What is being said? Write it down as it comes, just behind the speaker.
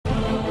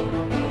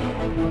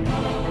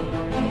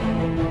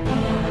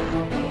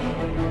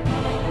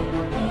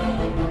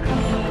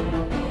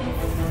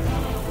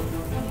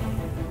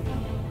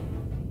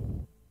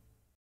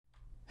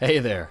Hey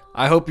there,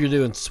 I hope you're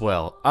doing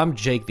swell. I'm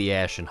Jake the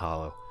Ashen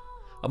Hollow.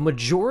 A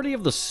majority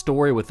of the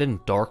story within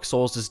Dark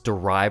Souls is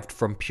derived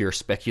from pure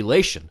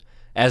speculation,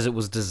 as it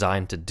was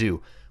designed to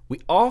do.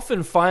 We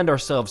often find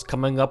ourselves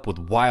coming up with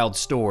wild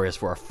stories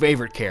for our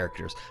favorite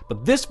characters,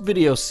 but this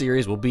video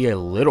series will be a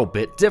little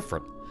bit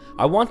different.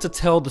 I want to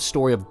tell the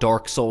story of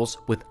Dark Souls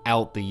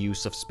without the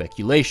use of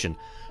speculation,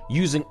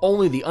 using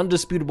only the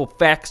undisputable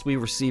facts we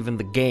receive in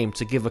the game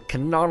to give a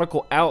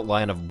canonical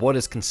outline of what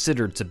is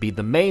considered to be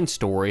the main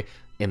story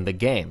in the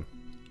game.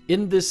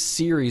 In this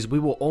series, we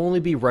will only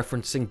be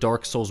referencing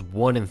Dark Souls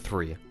 1 and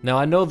 3. Now,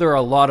 I know there are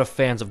a lot of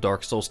fans of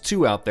Dark Souls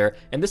 2 out there,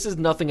 and this is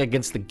nothing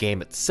against the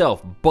game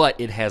itself, but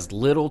it has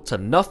little to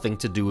nothing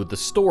to do with the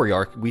story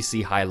arc we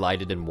see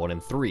highlighted in 1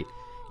 and 3.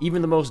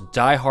 Even the most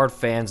diehard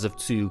fans of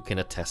 2 can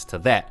attest to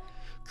that.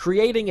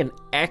 Creating an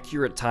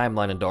accurate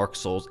timeline in Dark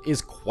Souls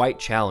is quite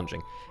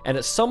challenging, and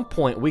at some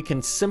point we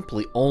can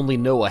simply only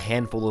know a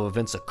handful of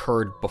events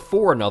occurred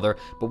before another,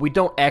 but we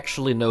don't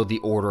actually know the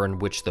order in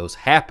which those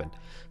happened.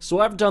 So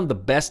I've done the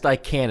best I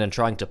can in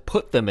trying to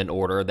put them in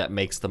order that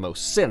makes the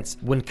most sense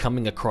when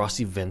coming across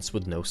events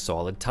with no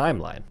solid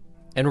timeline.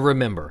 And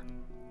remember,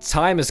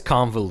 time is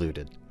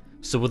convoluted.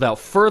 So without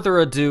further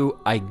ado,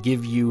 I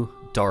give you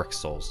Dark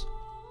Souls.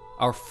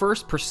 Our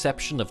first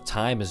perception of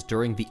time is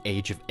during the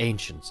Age of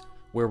Ancients,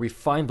 where we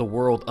find the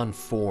world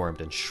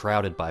unformed and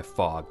shrouded by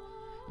fog.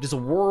 It is a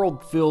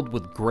world filled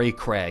with gray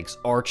crags,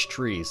 arched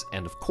trees,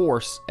 and of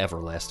course,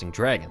 everlasting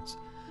dragons.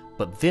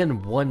 But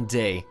then one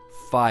day,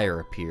 fire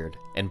appeared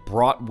and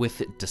brought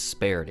with it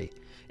disparity,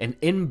 an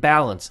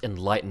imbalance in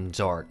light and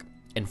dark.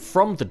 And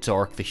from the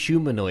dark, the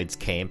humanoids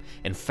came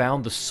and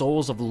found the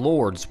souls of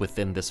lords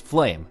within this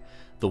flame,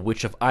 the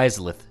Witch of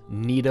Izalith,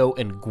 Nito,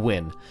 and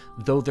Gwyn,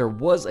 though there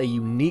was a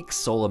unique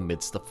soul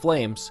amidst the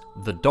flames,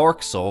 the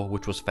Dark Soul,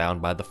 which was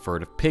found by the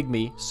furtive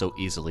pygmy, so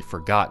easily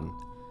forgotten.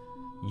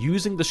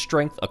 Using the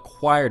strength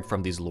acquired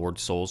from these Lord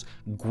Souls,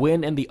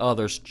 Gwyn and the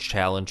others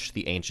challenged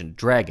the ancient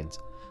dragons.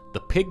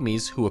 The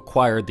pygmies who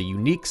acquired the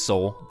unique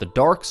soul, the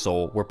Dark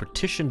Soul, were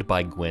petitioned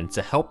by Gwyn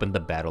to help in the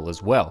battle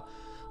as well,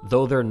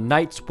 though their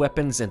knights'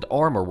 weapons and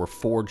armor were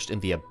forged in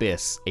the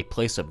Abyss, a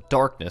place of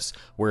darkness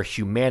where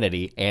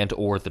humanity and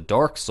or the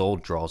Dark Soul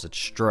draws its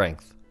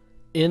strength.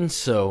 In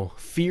so,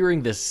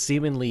 fearing this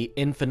seemingly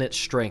infinite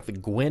strength,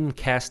 Gwyn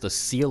cast a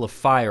seal of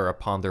fire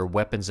upon their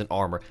weapons and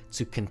armor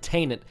to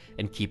contain it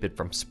and keep it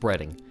from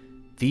spreading.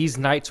 These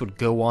knights would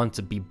go on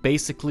to be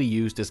basically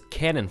used as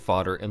cannon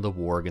fodder in the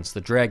war against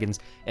the dragons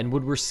and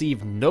would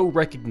receive no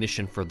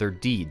recognition for their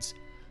deeds.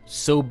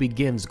 So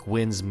begins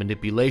Gwyn's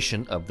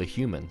manipulation of the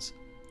humans.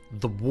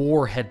 The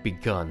war had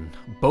begun.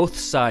 Both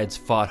sides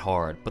fought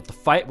hard, but the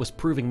fight was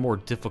proving more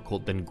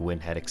difficult than Gwyn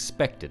had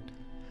expected.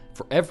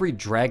 For every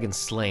dragon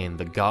slain,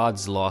 the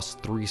gods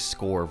lost 70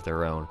 of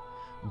their own.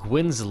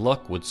 Gwyn's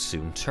luck would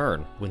soon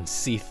turn, when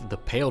Seath the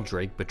Pale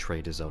Drake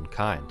betrayed his own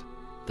kind.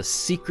 The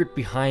secret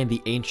behind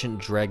the ancient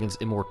dragon's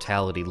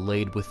immortality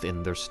laid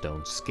within their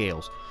stone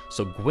scales,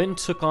 so Gwyn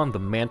took on the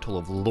mantle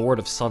of Lord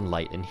of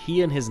Sunlight, and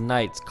he and his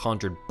knights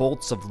conjured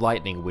bolts of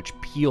lightning which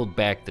peeled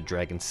back the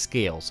dragon's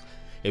scales.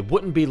 It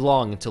wouldn't be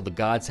long until the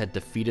gods had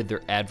defeated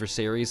their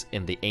adversaries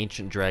and the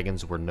ancient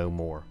dragons were no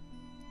more.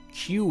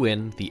 Cue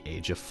in the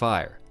Age of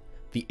Fire,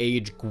 the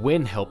age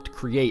Gwyn helped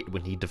create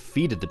when he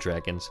defeated the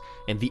dragons,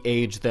 and the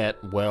age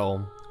that,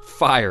 well,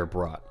 fire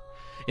brought.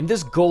 In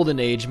this golden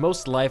age,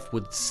 most life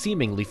would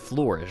seemingly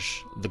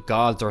flourish. The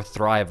gods are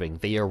thriving,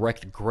 they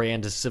erect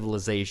grand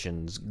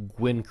civilizations.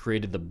 Gwyn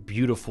created the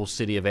beautiful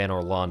city of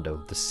Anor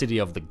Londo, the city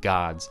of the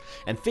gods,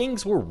 and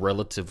things were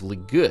relatively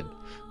good.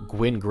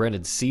 Gwyn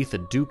granted Seath a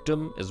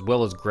dukedom, as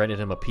well as granted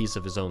him a piece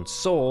of his own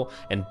soul,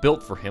 and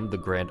built for him the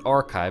Grand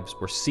Archives,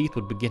 where Seath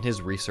would begin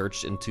his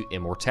research into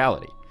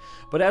immortality.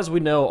 But as we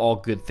know, all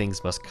good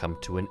things must come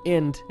to an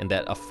end, and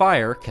that a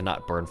fire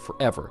cannot burn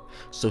forever.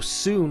 So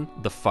soon,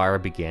 the fire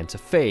began to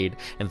fade,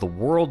 and the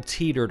world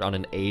teetered on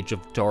an age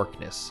of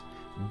darkness.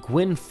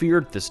 Gwyn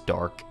feared this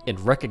dark, and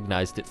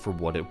recognized it for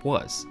what it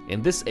was.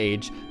 In this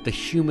age, the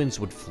humans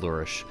would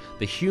flourish.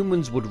 The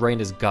humans would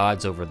reign as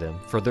gods over them,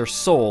 for their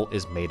soul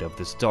is made of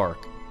this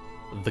dark.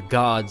 The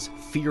gods,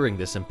 fearing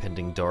this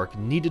impending dark,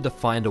 needed to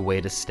find a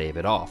way to stave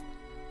it off.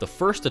 The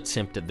first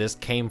attempt at this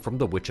came from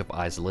the Witch of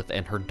Izalith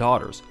and her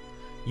daughters.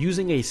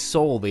 Using a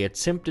soul, they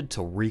attempted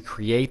to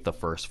recreate the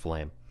first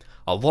flame.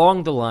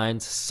 Along the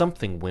lines,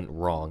 something went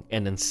wrong,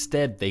 and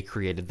instead they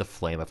created the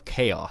Flame of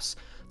Chaos.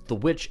 The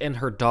witch and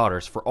her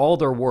daughters, for all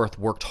their worth,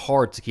 worked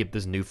hard to keep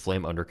this new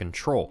flame under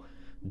control.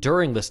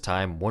 During this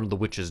time, one of the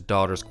witch's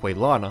daughters,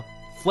 Quelana,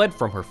 fled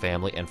from her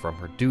family and from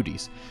her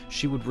duties.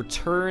 She would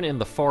return in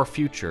the far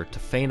future to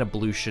feign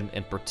ablution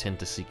and pretend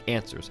to seek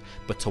answers,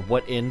 but to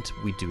what end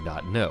we do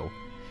not know.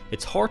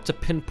 It's hard to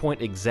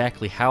pinpoint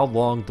exactly how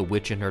long the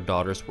witch and her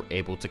daughters were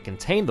able to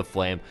contain the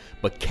flame,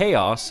 but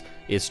chaos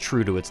is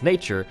true to its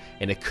nature,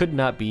 and it could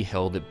not be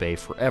held at bay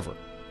forever.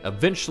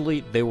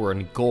 Eventually, they were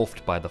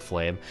engulfed by the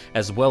flame,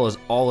 as well as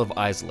all of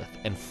Izalith,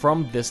 and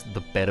from this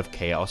the Bed of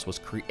Chaos was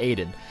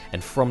created,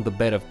 and from the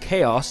Bed of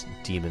Chaos,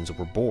 demons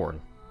were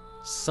born.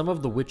 Some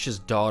of the witch's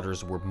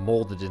daughters were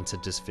molded into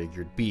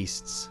disfigured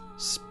beasts,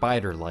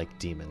 spider-like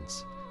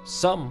demons.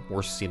 Some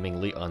were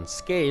seemingly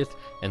unscathed,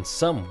 and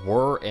some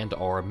were and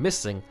are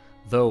missing,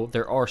 though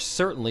there are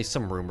certainly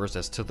some rumors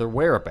as to their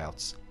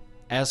whereabouts.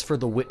 As for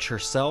the witch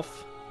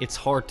herself, it's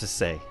hard to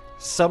say.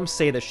 Some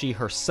say that she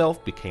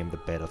herself became the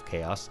bed of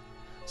chaos.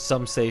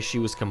 Some say she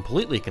was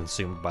completely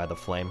consumed by the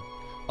flame.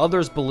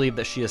 Others believe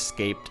that she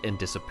escaped and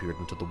disappeared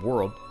into the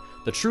world.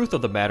 The truth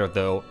of the matter,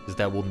 though, is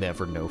that we'll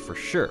never know for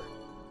sure.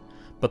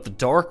 But the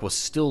dark was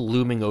still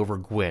looming over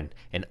Gwyn,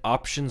 and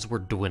options were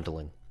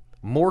dwindling.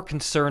 More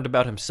concerned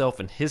about himself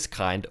and his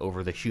kind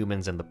over the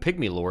humans and the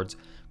pygmy lords,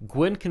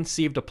 Gwyn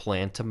conceived a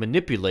plan to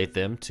manipulate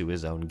them to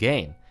his own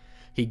gain.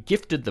 He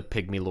gifted the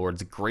pygmy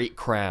lords great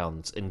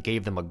crowns and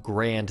gave them a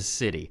grand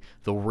city,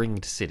 the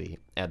Ringed City,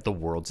 at the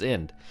world's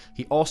end.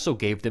 He also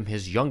gave them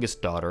his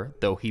youngest daughter,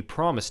 though he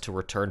promised to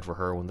return for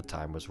her when the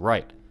time was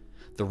right.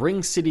 The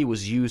Ringed City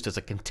was used as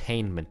a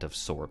containment of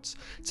sorts,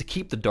 to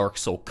keep the Dark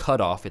Soul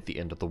cut off at the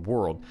end of the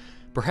world.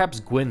 Perhaps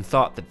Gwyn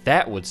thought that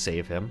that would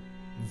save him.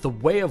 The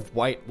Way of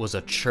White was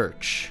a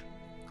church,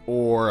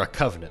 or a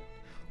covenant,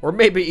 or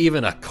maybe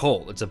even a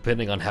cult,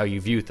 depending on how you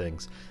view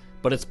things.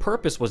 But its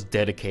purpose was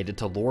dedicated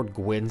to Lord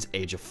Gwyn's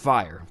Age of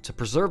Fire, to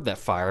preserve that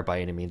fire by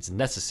any means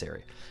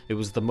necessary. It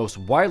was the most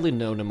widely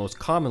known and most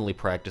commonly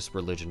practiced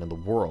religion in the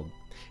world.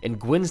 In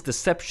Gwyn's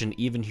deception,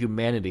 even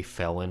humanity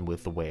fell in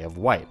with the Way of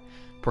White.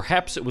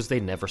 Perhaps it was they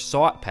never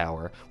sought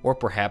power, or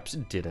perhaps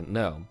didn't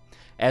know.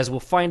 As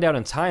we'll find out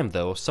in time,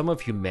 though, some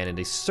of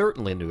humanity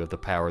certainly knew of the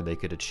power they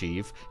could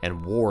achieve,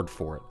 and warred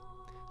for it.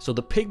 So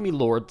the Pygmy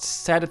Lords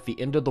sat at the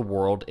end of the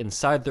world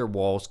inside their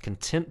walls,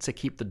 content to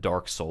keep the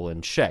Dark Soul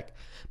in check.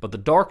 But the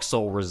Dark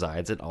Soul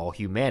resides in all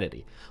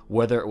humanity.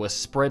 Whether it was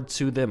spread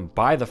to them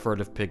by the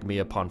furtive pygmy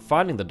upon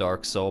finding the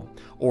Dark Soul,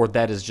 or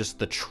that is just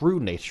the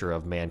true nature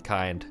of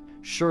mankind,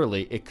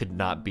 surely it could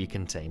not be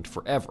contained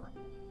forever.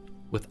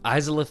 With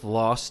Izalith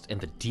lost and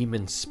the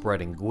demons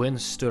spreading, Gwyn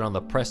stood on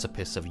the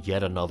precipice of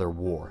yet another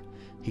war.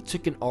 He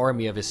took an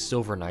army of his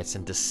Silver Knights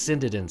and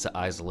descended into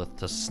Izalith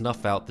to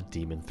snuff out the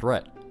demon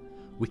threat.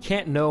 We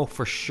can't know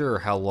for sure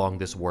how long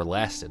this war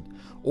lasted,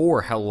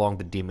 or how long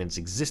the demons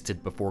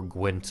existed before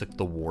Gwyn took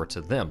the war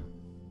to them.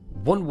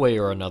 One way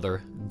or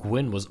another,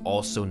 Gwyn was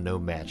also no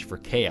match for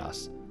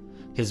Chaos.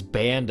 His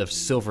band of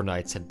Silver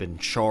Knights had been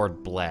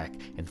charred black,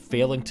 and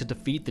failing to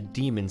defeat the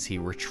demons, he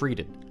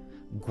retreated.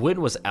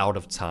 Gwyn was out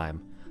of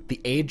time.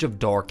 The Age of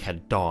Dark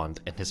had dawned,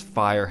 and his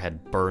fire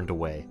had burned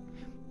away.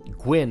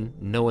 Gwyn,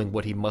 knowing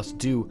what he must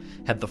do,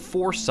 had the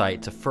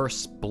foresight to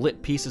first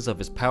split pieces of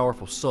his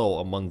powerful soul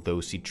among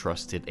those he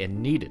trusted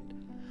and needed.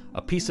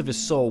 A piece of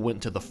his soul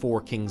went to the four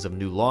kings of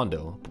New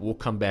Londo, but we'll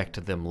come back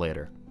to them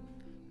later.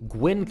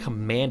 Gwyn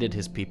commanded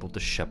his people to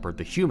shepherd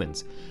the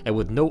humans, and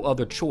with no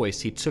other choice,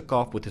 he took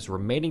off with his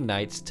remaining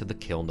knights to the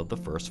kiln of the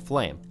First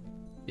Flame.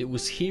 It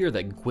was here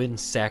that Gwyn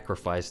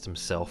sacrificed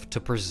himself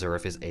to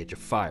preserve his Age of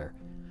Fire.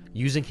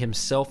 Using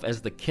himself as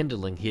the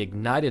kindling, he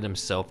ignited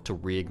himself to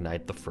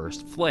reignite the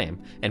First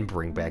Flame and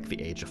bring back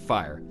the Age of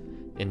Fire.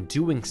 In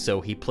doing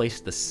so, he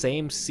placed the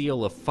same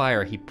seal of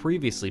fire he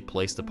previously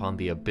placed upon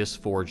the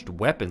abyss-forged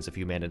weapons of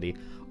humanity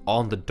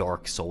on the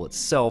Dark Soul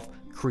itself,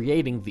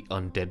 creating the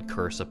undead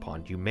curse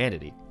upon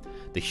humanity.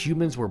 The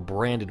humans were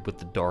branded with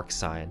the Dark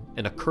Sign,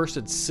 an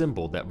accursed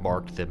symbol that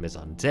marked them as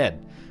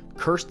undead.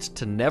 Cursed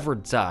to never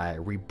die,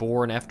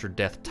 reborn after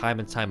death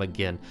time and time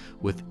again.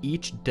 With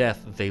each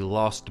death, they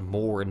lost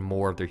more and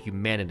more of their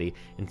humanity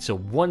until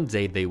one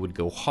day they would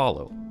go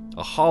hollow.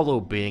 A hollow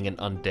being an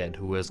undead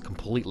who has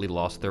completely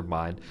lost their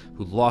mind,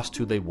 who lost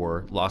who they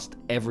were, lost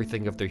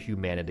everything of their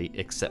humanity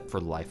except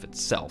for life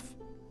itself.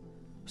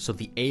 So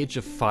the Age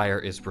of Fire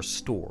is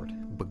restored,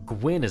 but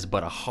Gwyn is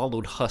but a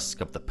hollowed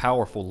husk of the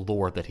powerful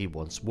lord that he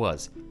once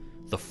was,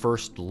 the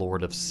First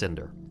Lord of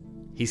Cinder.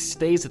 He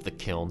stays at the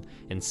kiln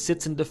and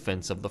sits in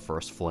defense of the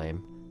First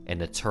Flame,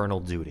 an eternal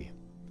duty.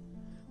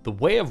 The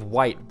Way of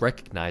White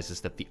recognizes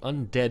that the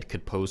undead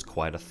could pose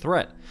quite a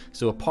threat,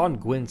 so upon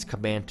Gwyn's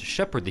command to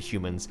shepherd the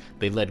humans,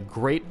 they led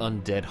great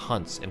undead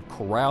hunts and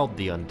corralled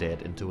the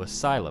undead into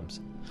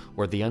asylums,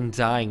 where the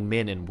undying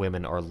men and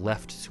women are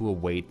left to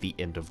await the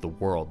end of the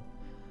world.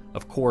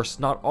 Of course,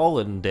 not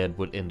all undead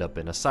would end up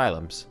in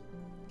asylums.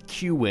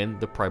 Cue in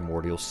the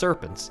primordial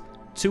serpents,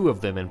 2 of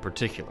them in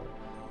particular.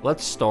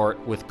 Let's start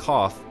with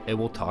Koth, and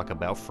we'll talk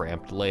about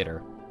Frampt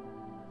later.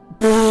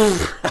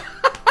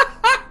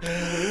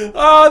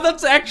 Oh,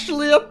 that's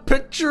actually a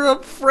picture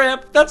of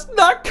Frampt. That's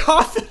not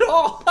Koth at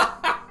all.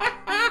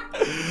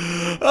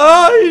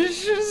 Oh, you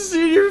should have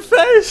seen your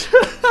face.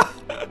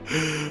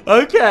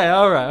 Okay,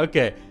 alright,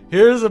 okay.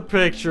 Here's a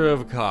picture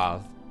of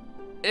Koth.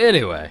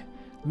 Anyway,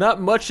 not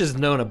much is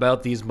known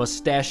about these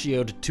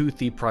mustachioed,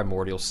 toothy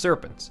primordial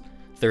serpents.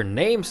 Their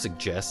name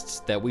suggests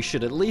that we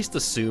should at least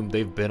assume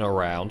they've been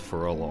around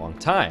for a long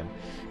time,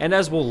 and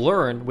as we'll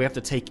learn, we have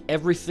to take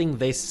everything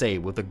they say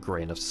with a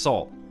grain of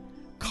salt.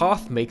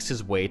 Koth makes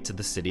his way to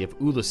the city of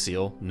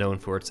Ulasil, known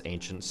for its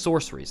ancient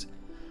sorceries.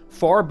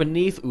 Far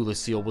beneath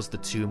Ulasil was the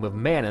tomb of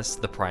Manus,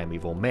 the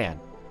primeval man.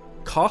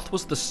 Koth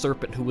was the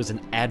serpent who was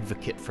an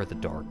advocate for the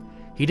dark.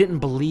 He didn't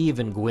believe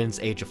in Gwyn's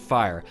Age of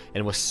Fire,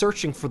 and was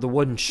searching for the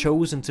one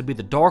chosen to be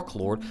the Dark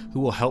Lord who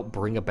will help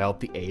bring about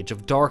the Age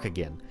of Dark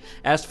again.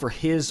 As for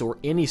his or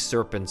any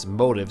serpent's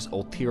motives,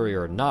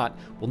 ulterior or not,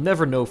 we'll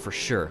never know for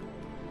sure.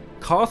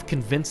 Koth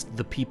convinced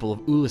the people of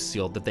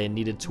Ulasil that they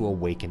needed to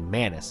awaken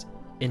Manus.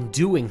 In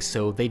doing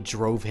so, they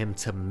drove him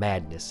to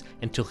madness,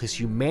 until his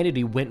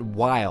humanity went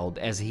wild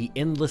as he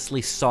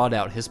endlessly sought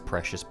out his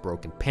precious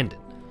broken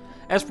pendant.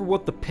 As for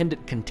what the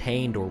pendant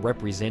contained or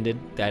represented,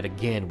 that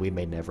again we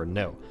may never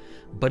know.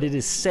 But it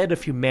is said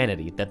of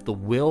humanity that the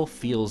will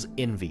feels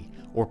envy,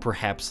 or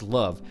perhaps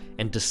love,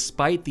 and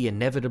despite the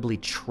inevitably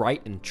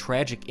trite and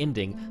tragic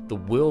ending, the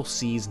will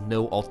sees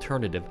no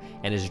alternative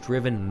and is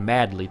driven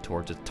madly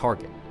towards its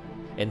target.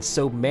 And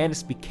so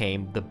Manus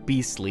became the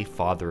beastly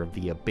father of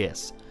the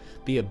Abyss.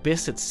 The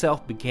Abyss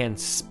itself began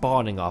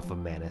spawning off of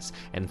Manus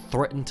and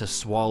threatened to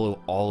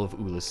swallow all of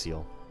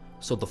Ulasil.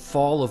 So the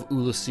fall of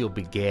Ulasil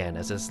began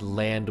as its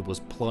land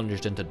was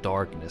plunged into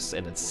darkness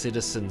and its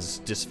citizens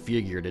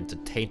disfigured into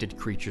tainted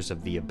creatures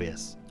of the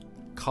Abyss.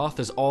 Koth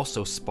is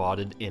also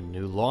spotted in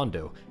New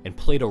Londo and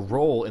played a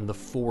role in the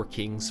Four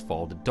Kings'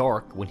 fall to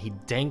dark when he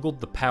dangled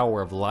the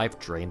power of Life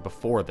Drain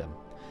before them.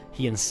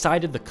 He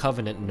incited the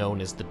covenant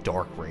known as the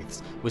Dark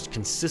Wraiths, which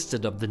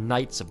consisted of the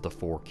Knights of the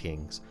Four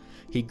Kings.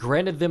 He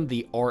granted them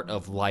the art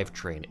of Life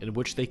Drain, in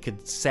which they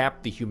could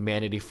sap the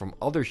humanity from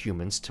other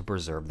humans to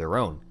preserve their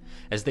own,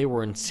 as they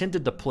were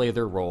intended to play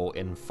their role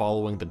in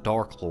following the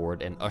Dark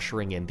Lord and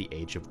ushering in the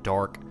Age of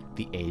Dark,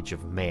 the Age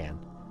of Man.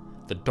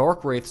 The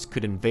Dark Wraiths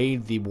could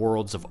invade the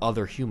worlds of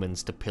other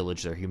humans to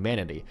pillage their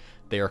humanity.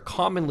 They are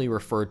commonly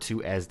referred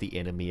to as the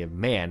enemy of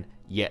man,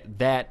 yet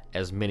that,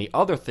 as many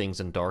other things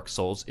in Dark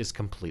Souls, is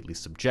completely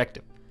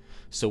subjective.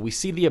 So we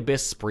see the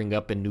Abyss spring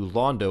up in New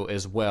Londo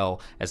as well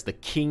as the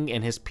king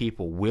and his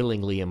people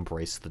willingly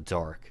embrace the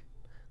dark.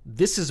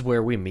 This is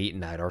where we meet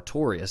Knight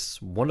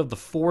Artorias, one of the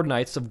 4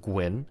 knights of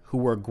Gwyn, who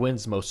were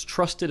Gwyn's most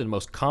trusted and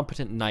most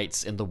competent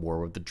knights in the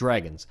War of the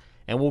Dragons,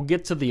 and we'll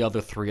get to the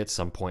other 3 at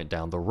some point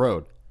down the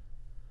road.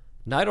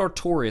 Knight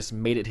Artorias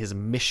made it his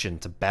mission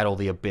to battle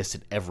the Abyss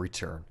at every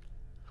turn.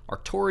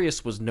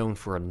 Artorias was known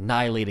for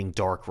annihilating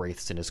Dark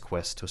Wraiths in his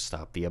quest to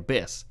stop the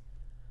Abyss.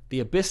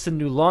 The Abyss in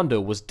New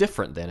Londo was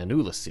different than in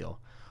Ulasil.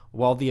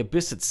 While the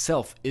Abyss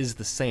itself is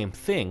the same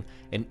thing,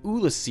 in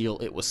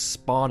Ulasil it was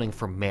spawning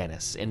from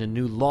Manus, and in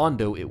New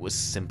Londo it was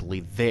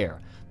simply there.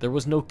 There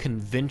was no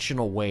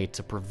conventional way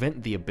to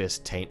prevent the Abyss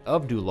taint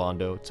of New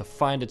Londo to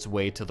find its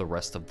way to the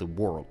rest of the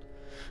world.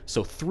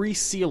 So 3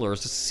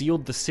 sealers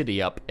sealed the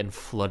city up and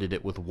flooded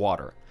it with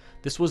water.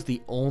 This was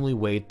the only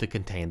way to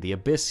contain the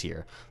Abyss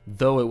here.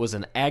 Though it was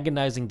an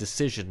agonizing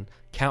decision,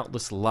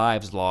 countless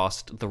lives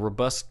lost, the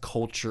robust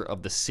culture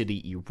of the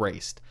city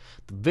erased.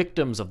 The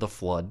victims of the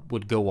flood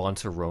would go on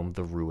to roam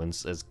the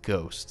ruins as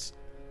ghosts.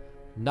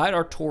 Knight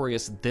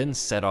Artorias then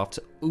set off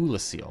to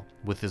Ulasil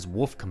with his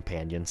wolf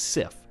companion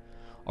Sif.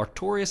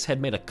 Artorias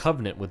had made a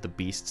covenant with the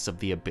beasts of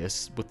the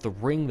Abyss, with the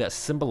ring that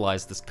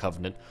symbolized this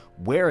covenant.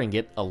 Wearing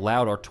it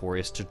allowed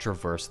Artorias to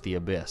traverse the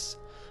Abyss.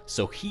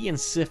 So he and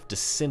Sif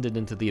descended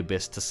into the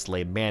Abyss to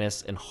slay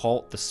Manus and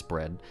halt the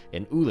spread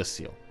in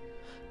Ulasil.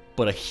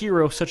 But a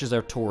hero such as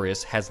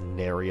Artorias has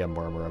nary a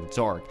murmur of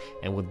dark,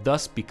 and would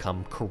thus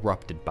become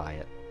corrupted by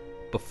it.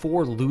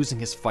 Before losing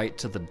his fight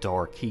to the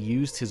dark, he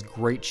used his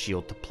great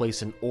shield to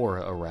place an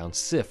aura around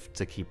Sif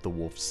to keep the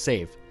wolves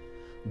safe.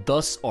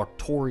 Thus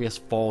Artorias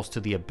falls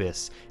to the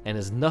Abyss, and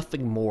is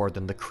nothing more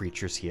than the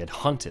creatures he had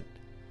hunted.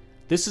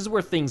 This is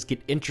where things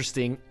get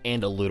interesting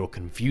and a little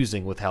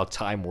confusing with how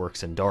time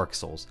works in Dark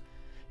Souls.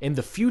 In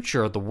the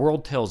future, the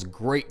world tells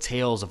great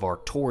tales of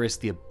Artorias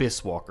the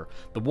Abyss Walker,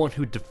 the one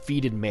who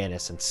defeated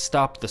Manus and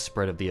stopped the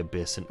spread of the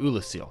Abyss in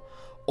Ulasil.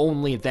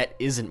 Only that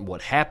isn't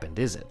what happened,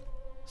 is it?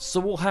 So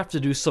we'll have to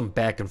do some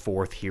back and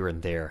forth here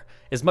and there,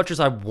 as much as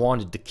I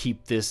wanted to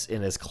keep this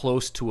in as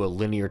close to a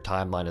linear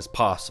timeline as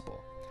possible.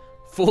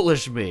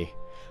 Foolish me.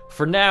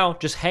 For now,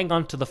 just hang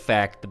on to the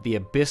fact that the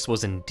Abyss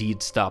was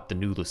indeed stopped in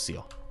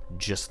Ulasil,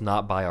 just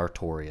not by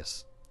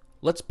Artorias.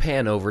 Let's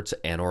pan over to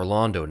Anor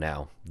Londo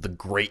now, the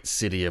great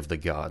city of the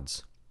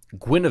gods.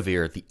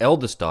 Guinevere, the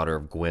eldest daughter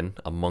of Gwyn,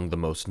 among the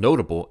most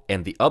notable,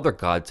 and the other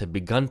gods had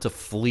begun to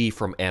flee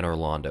from Anor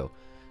Londo.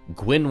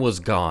 Gwyn was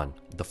gone.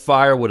 The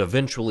fire would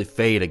eventually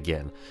fade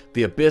again.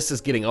 The Abyss is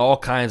getting all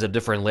kinds of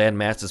different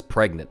landmasses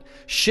pregnant.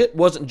 Shit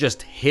wasn't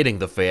just hitting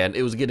the fan,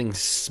 it was getting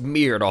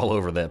smeared all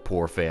over that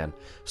poor fan.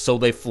 So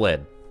they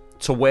fled.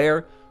 To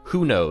where?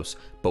 Who knows,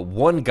 but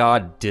one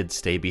god did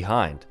stay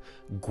behind.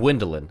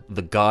 Gwyndolin,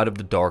 the god of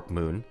the Dark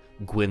Moon,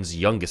 Gwyn's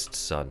youngest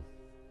son.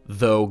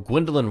 Though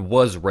Gwyndolin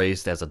was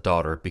raised as a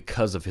daughter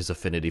because of his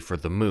affinity for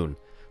the moon,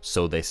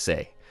 so they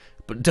say.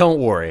 But don't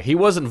worry, he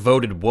wasn't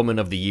voted Woman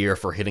of the Year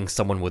for hitting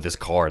someone with his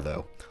car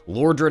though.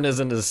 Lordran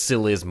isn't as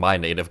silly as my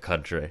native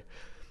country.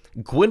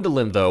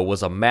 Gwyndolin, though,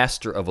 was a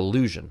master of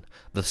illusion.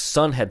 The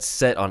sun had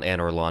set on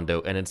Anor Londo,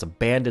 and in its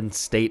abandoned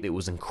state it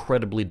was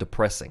incredibly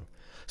depressing.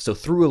 So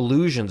through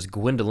illusions,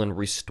 Gwendolyn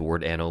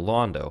restored Anne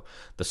Orlando.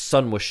 The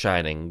sun was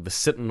shining, the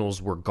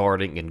sentinels were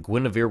guarding, and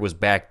Guinevere was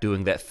back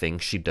doing that thing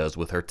she does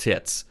with her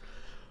tits.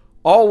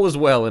 All was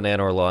well in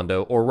Anne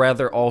Orlando, or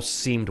rather, all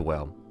seemed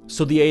well.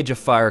 So the Age of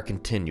Fire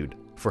continued.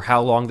 For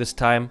how long this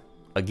time?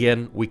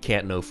 Again, we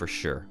can't know for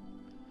sure.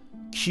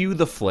 Cue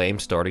the flame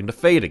starting to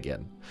fade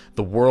again.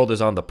 The world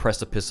is on the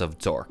precipice of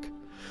dark.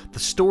 The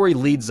story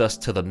leads us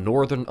to the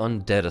Northern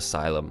Undead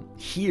Asylum.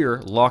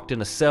 Here, locked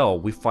in a cell,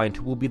 we find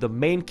who will be the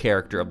main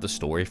character of the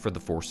story for the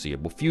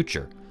foreseeable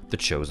future, the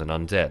Chosen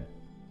Undead.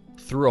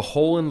 Through a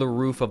hole in the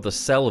roof of the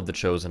cell of the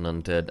Chosen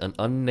Undead, an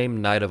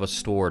unnamed knight of a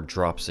store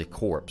drops a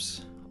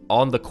corpse.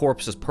 On the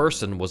corpse's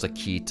person was a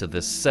key to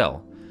this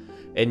cell.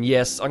 And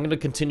yes, I'm going to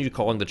continue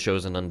calling the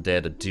Chosen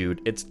Undead a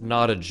dude. It's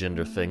not a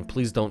gender thing.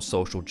 Please don't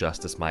social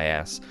justice my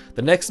ass.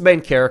 The next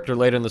main character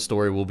later in the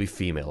story will be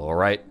female,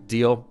 alright?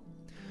 Deal?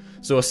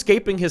 So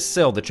escaping his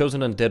cell, the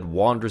Chosen Undead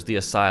wanders the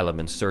asylum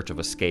in search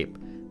of escape.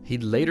 He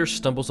later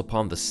stumbles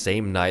upon the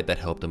same knight that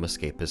helped him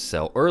escape his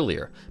cell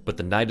earlier, but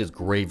the knight is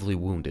gravely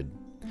wounded.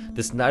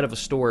 This knight of a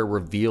story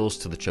reveals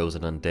to the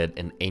Chosen Undead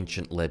an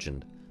ancient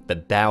legend,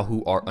 that thou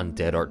who art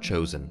undead art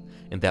chosen,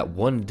 and that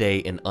one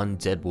day an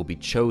undead will be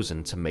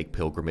chosen to make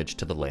pilgrimage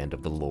to the land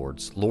of the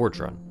Lords,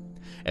 Lordran.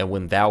 And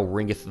when thou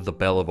ringeth the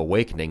bell of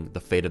awakening, the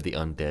fate of the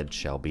undead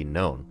shall be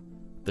known.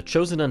 The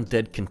Chosen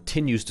Undead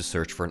continues to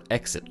search for an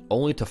exit,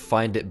 only to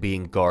find it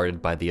being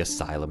guarded by the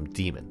asylum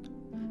demon.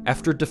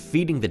 After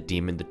defeating the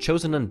demon, the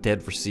Chosen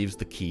Undead receives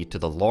the key to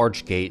the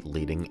large gate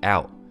leading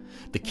out.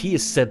 The key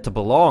is said to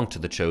belong to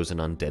the Chosen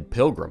Undead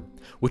Pilgrim,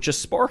 which has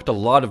sparked a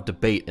lot of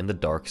debate in the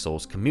Dark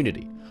Souls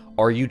community.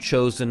 Are you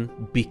chosen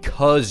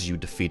because you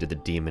defeated the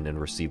demon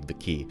and received the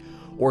key?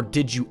 Or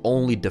did you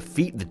only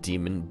defeat the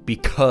demon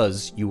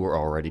because you were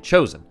already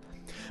chosen?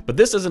 But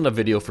this isn't a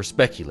video for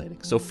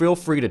speculating, so feel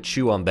free to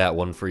chew on that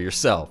one for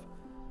yourself.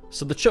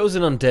 So the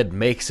Chosen Undead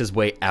makes his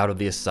way out of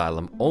the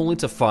asylum only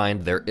to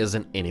find there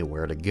isn't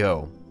anywhere to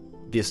go.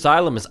 The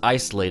asylum is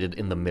isolated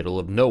in the middle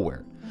of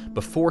nowhere.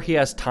 Before he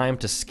has time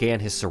to scan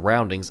his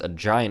surroundings, a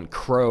giant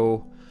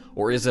crow,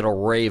 or is it a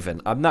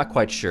raven? I'm not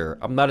quite sure.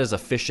 I'm not as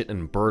efficient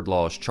in bird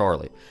law as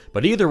Charlie.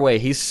 But either way,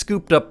 he's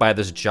scooped up by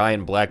this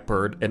giant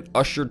blackbird and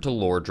ushered to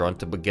Lordran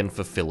to begin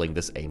fulfilling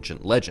this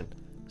ancient legend.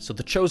 So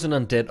the Chosen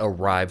Undead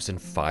arrives in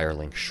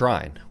Firelink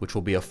Shrine, which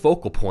will be a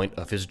focal point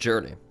of his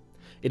journey.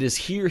 It is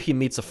here he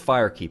meets a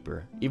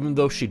firekeeper, even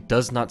though she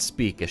does not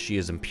speak as she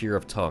is impure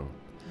of tongue.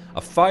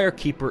 A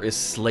firekeeper is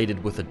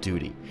slated with a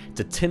duty,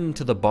 to tend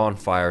to the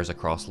bonfires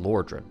across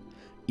Lordran.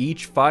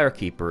 Each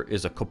firekeeper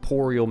is a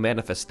corporeal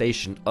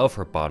manifestation of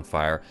her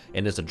bonfire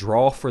and is a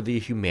draw for the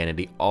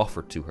humanity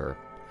offered to her.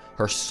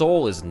 Her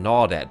soul is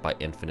gnawed at by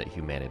infinite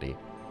humanity.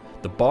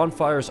 The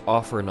bonfires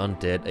offer an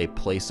undead a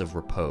place of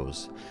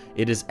repose.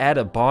 It is at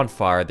a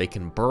bonfire they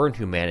can burn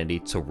humanity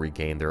to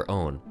regain their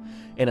own.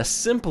 In a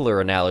simpler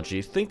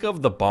analogy, think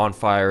of the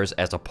bonfires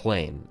as a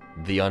plane,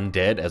 the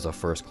undead as a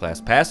first-class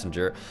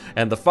passenger,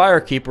 and the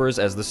firekeepers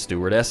as the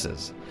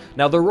stewardesses.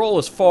 Now, their role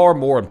is far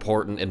more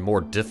important and more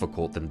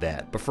difficult than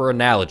that, but for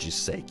analogy's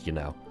sake, you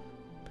know.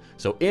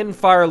 So in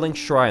Firelink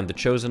Shrine, the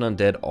Chosen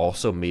Undead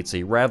also meets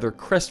a rather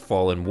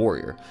crestfallen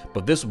warrior,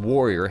 but this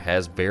warrior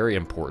has very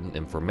important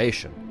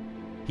information.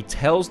 He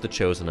tells the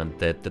Chosen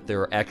Undead that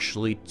there are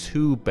actually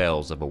 2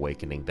 bells of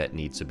awakening that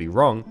need to be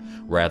rung,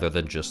 rather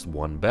than just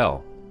 1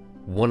 bell.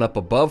 One up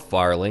above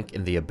Firelink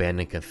in the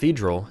abandoned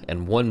cathedral,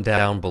 and one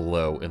down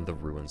below in the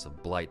ruins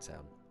of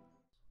Blighttown.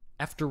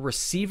 After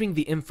receiving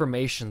the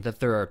information that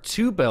there are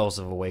 2 bells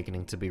of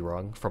awakening to be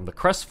rung from the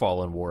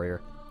crestfallen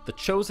warrior, the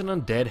Chosen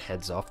Undead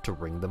heads off to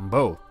ring them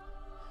both.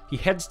 He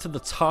heads to the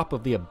top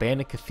of the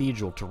abandoned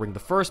cathedral to ring the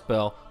first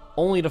bell,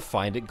 only to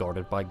find it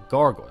guarded by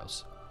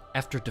gargoyles.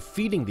 After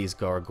defeating these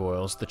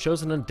gargoyles, the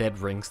Chosen Undead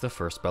rings the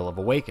first bell of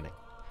awakening.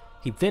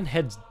 He then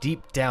heads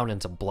deep down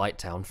into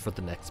Blighttown for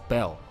the next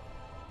bell.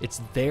 It's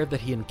there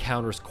that he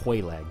encounters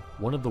Quelaag,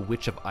 one of the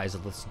Witch of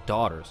Izalith's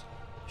daughters.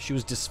 She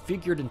was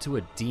disfigured into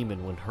a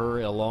demon when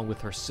her, along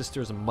with her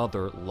sister's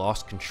mother,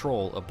 lost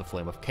control of the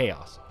Flame of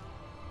Chaos.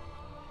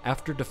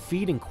 After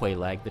defeating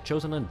Quelaag, the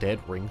Chosen Undead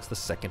rings the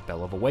second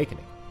bell of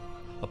awakening.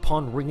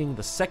 Upon ringing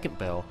the second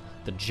bell,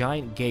 the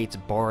giant gates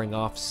barring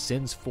off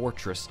Sin's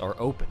fortress are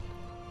opened.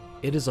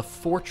 It is a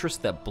fortress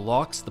that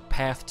blocks the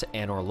path to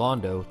Anne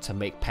Orlando. To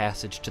make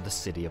passage to the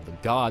City of the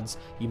Gods,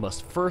 you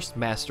must first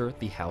master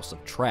the House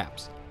of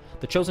Traps.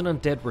 The Chosen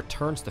Undead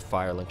returns to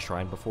Firelink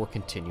Shrine before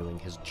continuing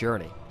his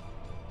journey.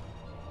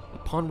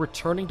 Upon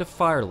returning to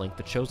Firelink,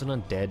 the Chosen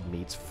Undead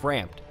meets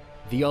Frampt,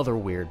 the other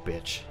weird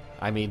bitch.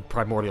 I mean,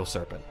 Primordial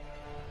Serpent.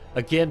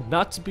 Again,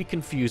 not to be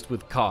confused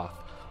with Koth,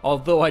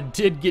 although I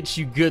did get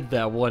you good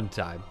that one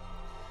time.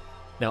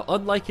 Now,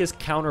 unlike his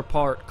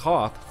counterpart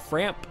Koth,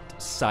 Frampt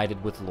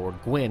sided with Lord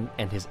Gwyn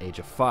and his Age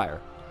of Fire.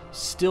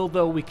 Still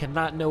though, we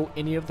cannot know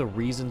any of the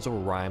reasons or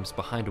rhymes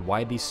behind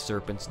why these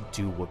serpents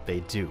do what they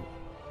do.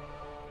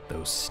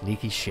 Those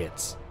sneaky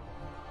shits.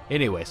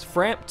 Anyways,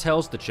 Framp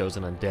tells the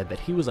Chosen Undead that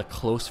he was a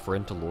close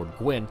friend to Lord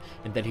Gwyn,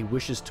 and that he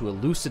wishes to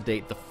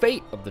elucidate the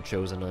fate of the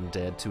Chosen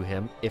Undead to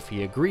him if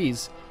he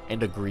agrees,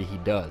 and agree he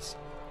does.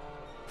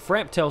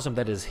 Framp tells him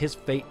that it is his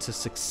fate to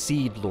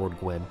succeed Lord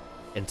Gwyn,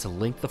 and to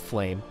link the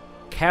flame,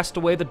 cast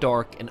away the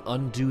dark, and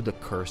undo the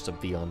curse of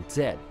the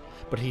undead,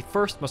 but he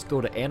first must go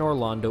to Anor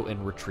Londo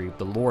and retrieve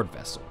the Lord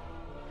Vessel.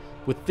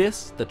 With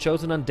this, the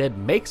Chosen Undead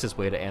makes his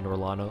way to Anor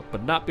Londo,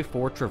 but not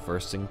before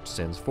traversing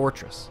Sin's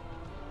fortress.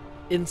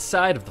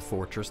 Inside of the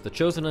fortress, the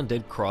Chosen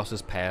Undead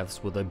crosses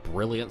paths with a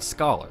brilliant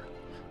scholar,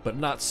 but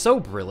not so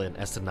brilliant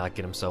as to not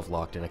get himself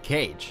locked in a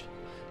cage.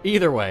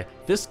 Either way,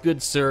 this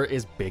good sir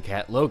is Big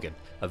Hat Logan,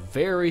 a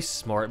very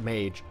smart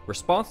mage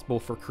responsible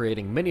for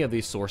creating many of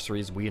these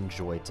sorceries we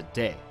enjoy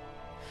today.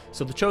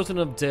 So the Chosen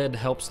Undead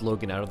helps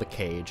Logan out of the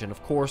cage, and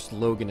of course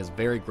Logan is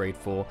very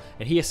grateful,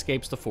 and he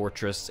escapes the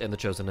fortress, and the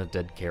Chosen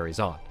Undead carries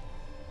on.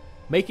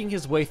 Making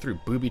his way through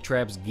booby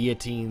traps,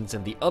 guillotines,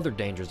 and the other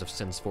dangers of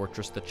Sin's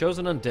fortress, the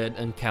Chosen Undead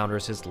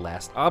encounters his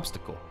last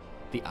obstacle,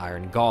 the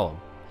Iron Golem,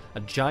 a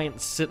giant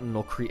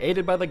sentinel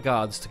created by the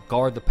gods to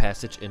guard the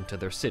passage into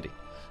their city.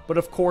 But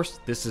of course,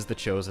 this is the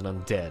Chosen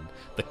Undead,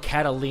 the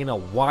Catalina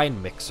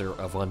wine mixer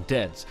of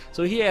undeads,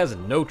 so he has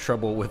no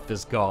trouble with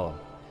this golem.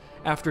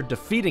 After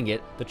defeating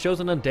it, the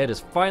Chosen Undead is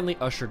finally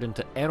ushered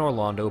into Anor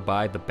Londo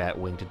by the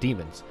Bat-Winged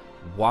demons.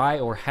 Why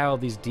or how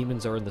these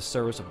demons are in the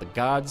service of the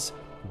gods?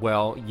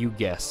 Well, you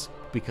guess,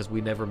 because we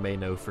never may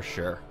know for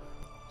sure.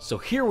 So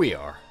here we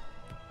are,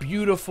 the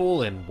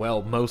beautiful and,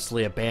 well,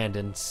 mostly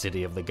abandoned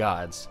City of the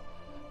Gods.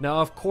 Now,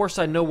 of course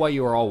I know why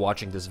you are all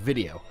watching this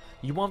video.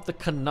 You want the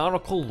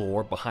canonical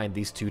lore behind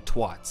these two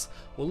twats.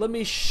 Well, let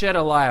me shed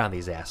a light on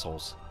these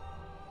assholes.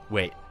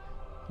 Wait,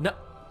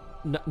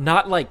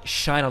 not like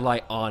shine a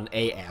light on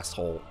a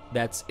asshole.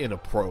 That's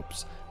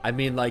inappropriate. I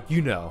mean, like,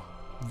 you know,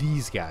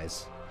 these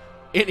guys.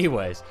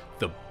 Anyways,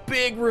 the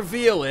big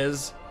reveal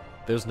is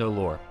there's no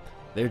lore.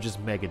 They're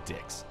just mega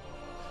dicks.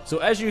 So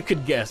as you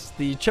could guess,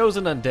 the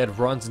Chosen Undead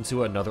runs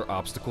into another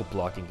obstacle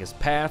blocking his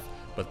path,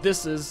 but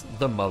this is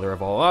the mother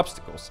of all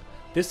obstacles.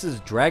 This is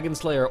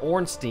Dragonslayer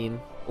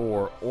Ornstein,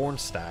 or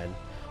Ornstein,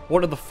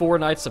 one of the four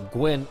knights of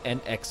Gwyn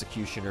and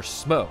Executioner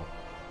Smo.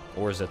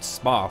 Or is it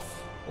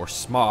Smoth, or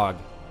Smog,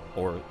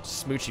 or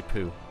Smoochy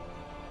Poo?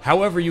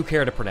 However you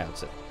care to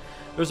pronounce it.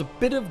 There's a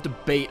bit of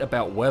debate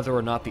about whether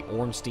or not the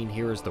Ornstein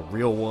here is the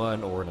real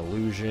one, or an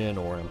illusion,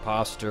 or an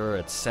imposter,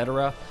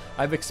 etc.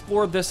 I've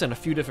explored this in a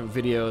few different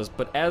videos,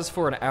 but as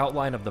for an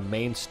outline of the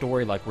main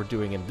story like we're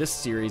doing in this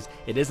series,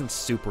 it isn't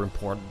super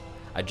important.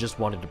 I just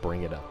wanted to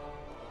bring it up.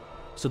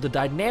 So the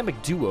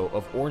dynamic duo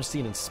of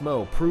Ornstein and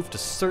Smo proved to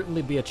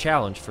certainly be a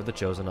challenge for the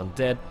Chosen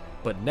Undead,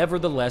 but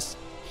nevertheless,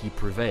 he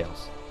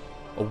prevails.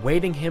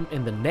 Awaiting him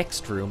in the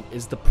next room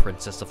is the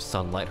Princess of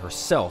Sunlight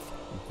herself,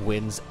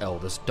 Gwyn's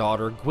eldest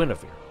daughter,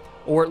 Guinevere,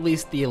 or at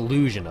least the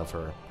illusion of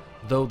her,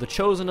 though the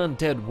Chosen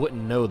Undead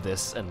wouldn't know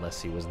this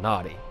unless he was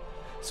naughty.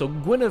 So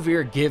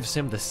Guinevere gives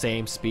him the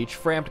same speech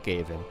Framp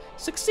gave him.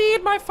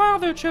 "Succeed my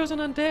father, Chosen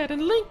Undead,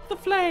 and link the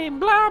flame,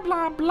 blah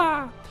blah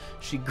blah."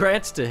 She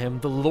grants to him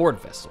the Lord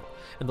Vessel,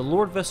 and the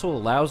Lord Vessel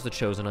allows the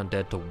Chosen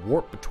Undead to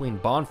warp between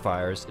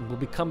bonfires and will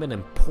become an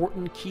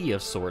important key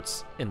of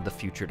sorts in the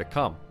future to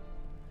come.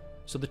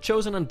 So the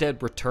Chosen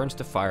Undead returns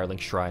to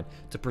Firelink Shrine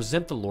to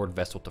present the Lord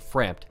Vessel to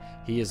Frampt.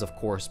 He is of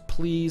course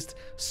pleased,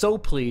 so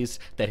pleased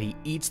that he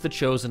eats the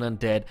Chosen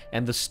Undead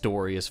and the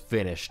story is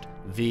finished.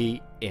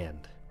 The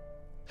end.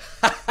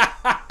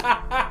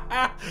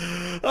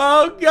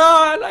 Oh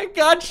god, I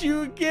got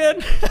you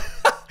again.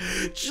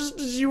 Just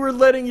as you were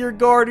letting your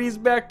guardies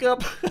back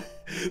up.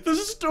 The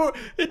story,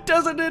 it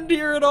doesn't end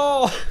here at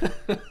all.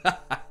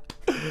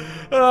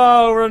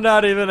 Oh, we're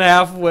not even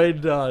halfway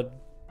done.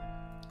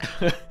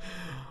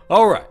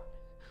 Alright,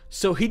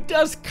 so he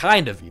does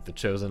kind of eat the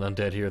Chosen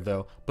Undead here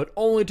though, but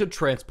only to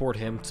transport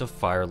him to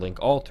Firelink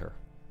Altar.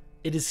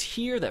 It is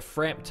here that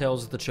Framp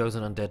tells the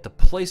Chosen Undead to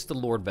place the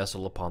Lord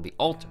Vessel upon the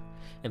altar,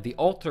 and the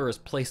altar is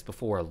placed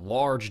before a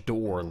large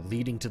door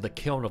leading to the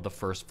kiln of the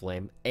First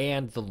Flame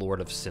and the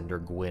Lord of Cinder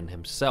Gwyn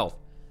himself,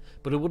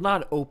 but it will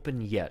not open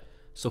yet.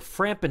 So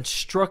Framp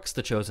instructs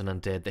the Chosen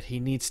Undead that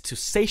he needs to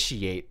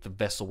satiate the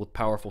vessel with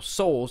powerful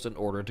souls in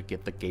order to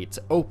get the gate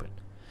to open.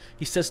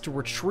 He says to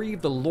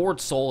retrieve the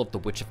Lord Soul of the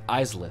Witch of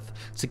Islith,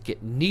 to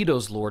get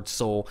Nito's Lord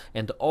Soul,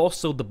 and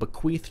also the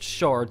bequeathed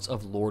shards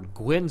of Lord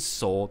Gwyn's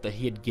soul that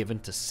he had given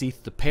to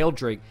Seath the Pale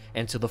Drake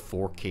and to the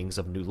four kings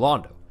of New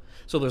Londo.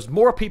 So there's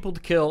more people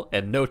to kill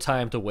and no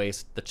time to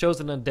waste. The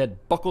Chosen Undead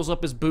buckles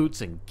up his boots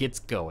and gets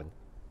going.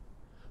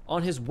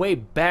 On his way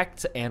back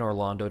to Anor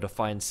Londo to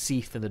find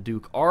Seath in the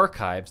Duke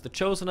archives, the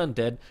Chosen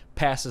Undead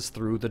passes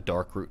through the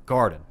Darkroot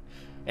Garden.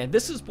 And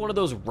this is one of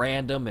those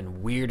random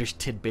and weirdish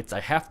tidbits I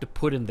have to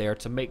put in there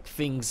to make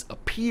things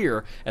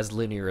appear as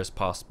linear as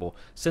possible,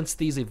 since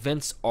these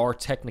events are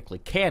technically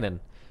canon.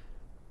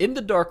 In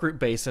the Darkroot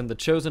Basin, the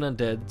Chosen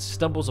Undead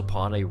stumbles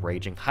upon a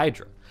raging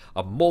Hydra,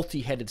 a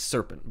multi-headed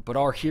serpent, but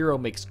our hero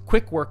makes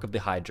quick work of the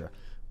Hydra.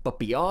 But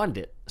beyond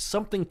it,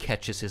 something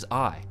catches his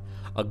eye,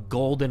 a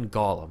golden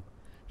golem.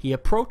 He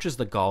approaches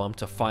the golem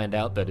to find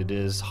out that it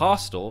is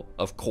hostile.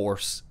 Of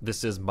course,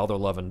 this is Mother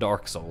Love in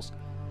Dark Souls.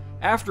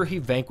 After he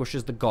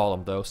vanquishes the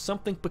golem, though,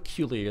 something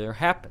peculiar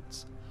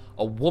happens.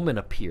 A woman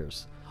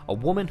appears, a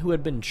woman who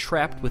had been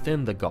trapped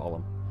within the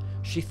golem.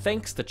 She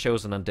thanks the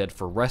chosen undead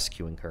for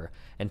rescuing her,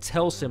 and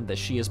tells him that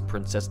she is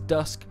Princess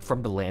Dusk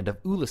from the land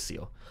of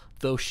Ulasil,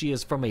 though she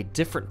is from a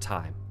different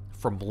time,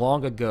 from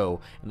long ago,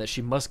 and that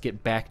she must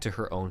get back to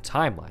her own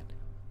timeline.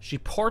 She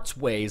parts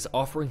ways,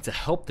 offering to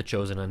help the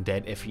chosen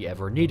undead if he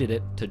ever needed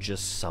it, to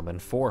just summon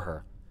for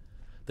her.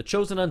 The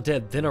chosen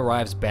undead then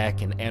arrives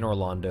back in Anor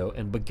Londo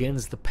and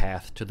begins the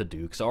path to the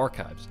Duke's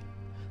archives.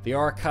 The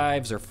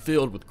archives are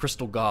filled with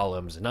crystal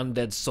golems and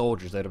undead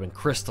soldiers that have been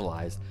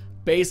crystallized.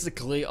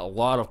 Basically, a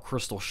lot of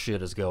crystal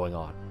shit is going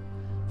on.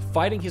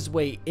 Fighting his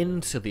way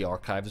into the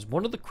archives,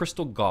 one of the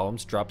crystal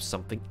golems drops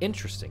something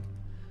interesting: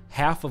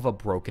 half of a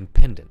broken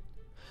pendant.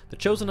 The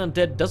chosen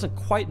undead doesn't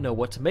quite know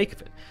what to make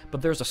of it, but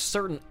there's a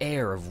certain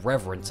air of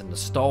reverence and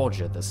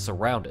nostalgia that's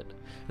surrounded,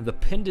 and the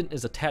pendant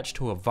is attached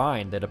to a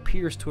vine that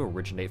appears to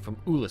originate from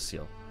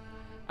Ulasil.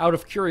 Out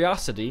of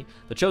curiosity,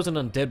 the chosen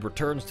undead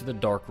returns to the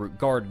Darkroot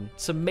Garden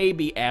to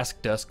maybe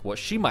ask Dusk what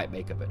she might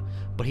make of it,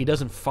 but he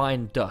doesn't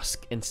find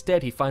Dusk.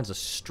 Instead, he finds a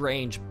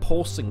strange,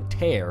 pulsing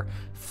tear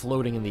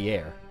floating in the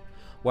air.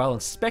 While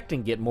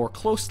inspecting it more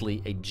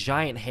closely, a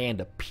giant hand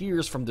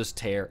appears from this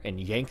tear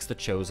and yanks the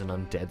chosen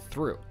undead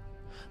through.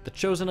 The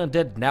chosen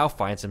undead now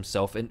finds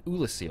himself in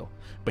Ulasil,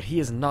 but he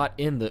is not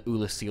in the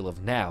Ulasil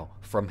of now,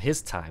 from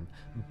his time,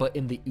 but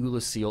in the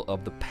Ulasil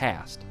of the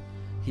past.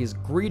 He is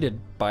greeted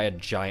by a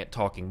giant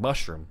talking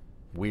mushroom.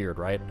 Weird,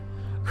 right?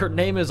 Her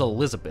name is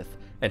Elizabeth,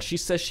 and she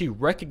says she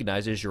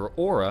recognizes your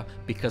aura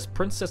because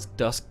Princess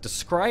Dusk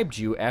described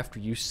you after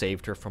you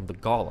saved her from the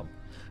golem.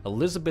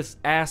 Elizabeth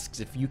asks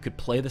if you could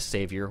play the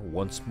savior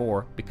once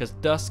more because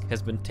Dusk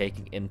has been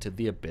taken into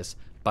the abyss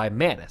by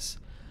Manus.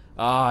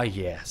 Ah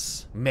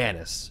yes,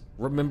 Manus.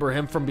 Remember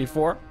him from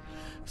before?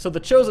 So the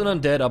chosen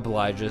undead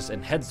obliges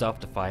and heads off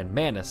to find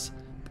Manus.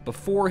 But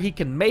before he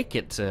can make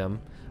it to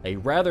him, a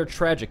rather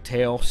tragic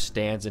tale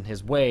stands in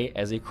his way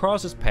as he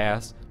crosses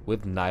paths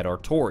with Knight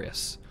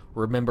Artorias.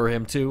 Remember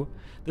him too?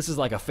 This is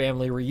like a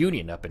family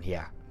reunion up in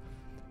here.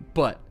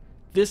 But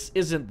this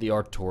isn't the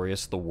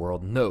Artorias the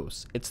world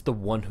knows. It's the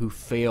one who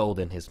failed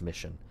in his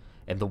mission,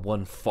 and the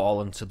one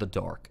fallen to the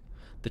dark.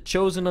 The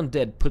chosen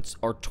undead puts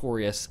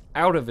Artorias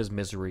out of his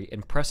misery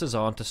and presses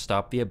on to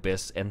stop the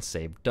abyss and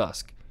save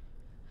Dusk.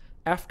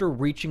 After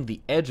reaching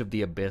the edge of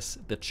the abyss,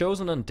 the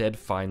chosen undead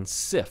finds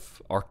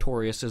Sif,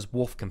 Artorias'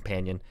 wolf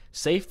companion,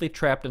 safely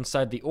trapped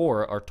inside the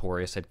aura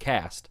Artorias had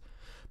cast.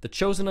 The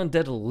chosen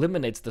undead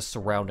eliminates the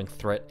surrounding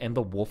threat and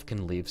the wolf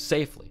can leave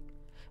safely.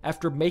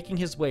 After making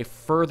his way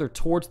further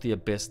towards the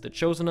abyss, the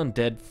chosen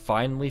undead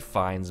finally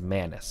finds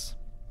Manus.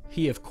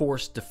 He of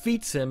course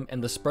defeats him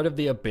and the spread of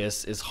the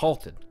abyss is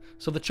halted.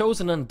 So the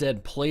chosen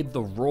undead played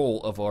the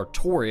role of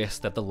Artorias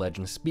that the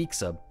legend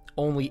speaks of,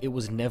 only it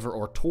was never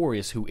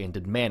Artorias who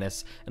ended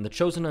Manus, and the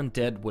chosen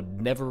undead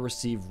would never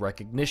receive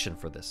recognition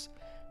for this.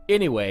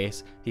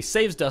 Anyways, he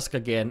saves Dusk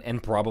again,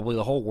 and probably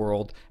the whole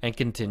world, and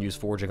continues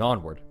forging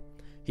onward.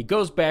 He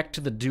goes back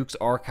to the Duke's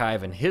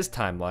archive in his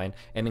timeline,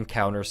 and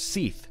encounters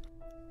Seath.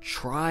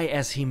 Try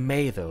as he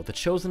may though, the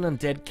chosen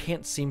undead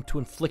can't seem to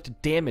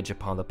inflict damage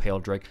upon the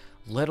Pale Drake,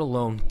 let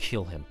alone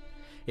kill him.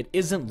 It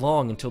isn't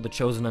long until the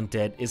chosen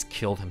undead is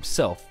killed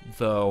himself,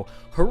 though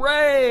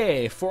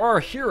hooray for our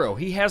hero,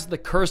 he has the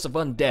curse of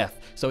undeath,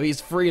 so he's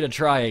free to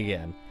try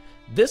again.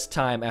 This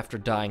time after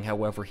dying,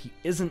 however, he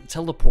isn't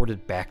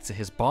teleported back to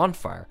his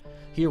bonfire.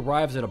 He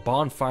arrives at a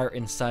bonfire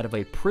inside of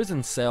a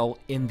prison cell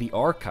in the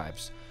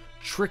archives.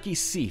 Tricky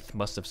Seath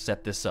must have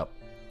set this up.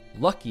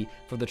 Lucky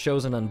for the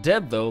chosen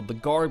undead though, the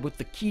guard with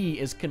the key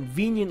is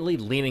conveniently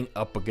leaning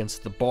up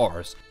against the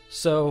bars,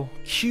 so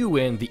cue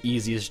in the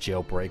easiest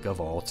jailbreak of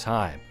all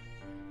time.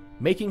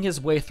 Making his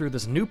way through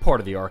this new part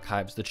of the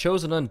archives, the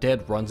chosen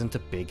undead runs into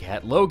Big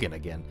Hat Logan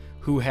again,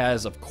 who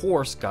has of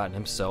course gotten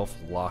himself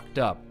locked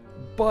up.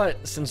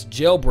 But since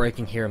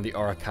jailbreaking here in the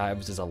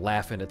archives is a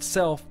laugh in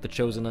itself, the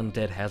chosen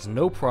undead has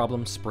no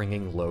problem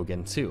springing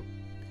Logan too.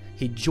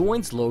 He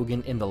joins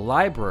Logan in the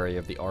library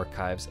of the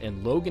archives,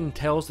 and Logan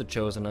tells the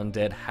chosen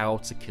undead how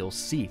to kill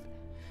Seath.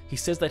 He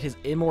says that his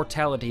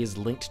immortality is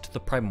linked to the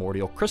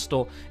primordial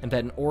crystal, and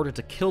that in order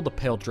to kill the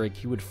Pale Drake,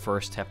 he would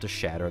first have to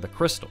shatter the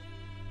crystal.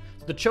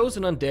 The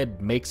chosen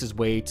undead makes his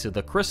way to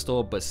the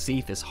crystal, but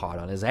Seath is hot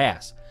on his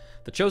ass.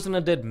 The chosen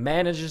undead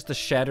manages to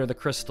shatter the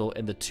crystal,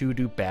 and the two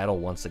do battle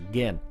once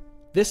again.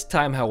 This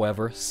time,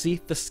 however,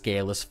 Seath the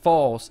Scaleless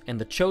falls, and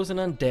the chosen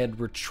undead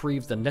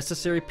retrieves the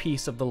necessary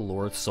piece of the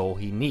Lord's soul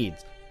he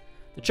needs.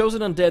 The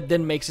chosen undead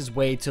then makes his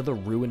way to the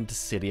ruined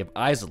city of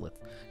Izalith.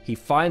 He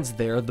finds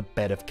there the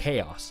Bed of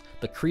Chaos,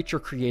 the creature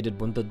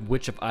created when the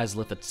Witch of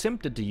Izalith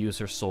attempted to use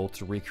her soul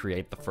to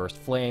recreate the first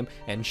flame,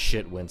 and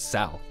shit went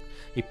south.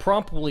 He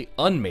promptly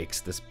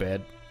unmakes this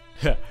bed.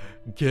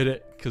 Get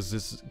it? Cause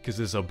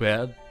it's a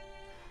bed?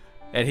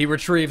 And he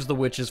retrieves the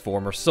witch's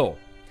former soul.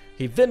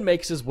 He then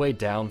makes his way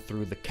down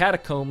through the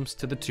catacombs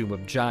to the Tomb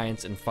of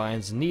Giants and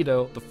finds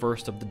Nito, the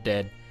first of the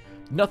dead.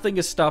 Nothing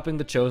is stopping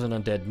the Chosen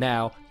Undead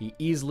now. He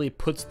easily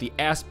puts the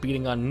ass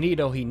beating on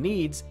Nito he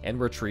needs and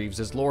retrieves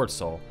his Lord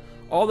Soul.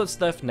 All that's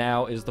left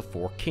now is the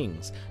Four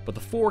Kings, but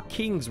the Four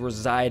Kings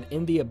reside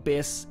in the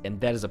Abyss, and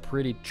that is a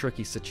pretty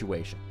tricky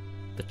situation.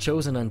 The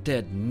Chosen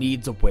Undead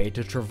needs a way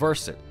to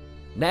traverse it.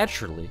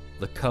 Naturally,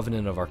 the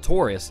Covenant of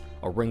Artorias,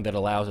 a ring that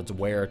allows its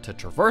wearer to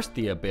traverse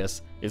the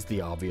Abyss, is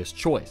the obvious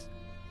choice.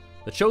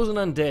 The Chosen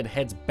Undead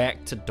heads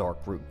back to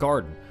Darkroot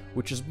Garden,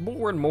 which is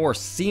more and more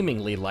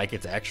seemingly like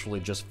it's actually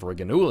just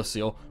friggin'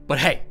 Ulasil, but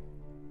hey,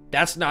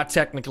 that's not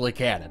technically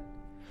canon.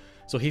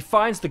 So he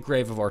finds the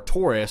grave of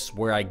Artorias,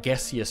 where I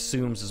guess he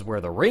assumes is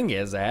where the ring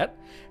is at,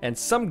 and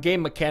some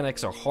game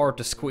mechanics are hard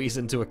to squeeze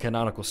into a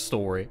canonical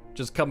story.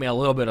 Just cut me a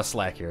little bit of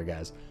slack here,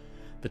 guys.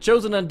 The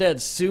Chosen Undead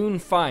soon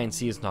finds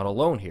he is not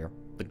alone here.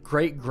 The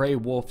great grey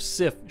wolf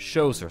Sif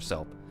shows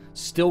herself,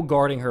 still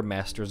guarding her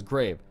master's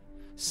grave.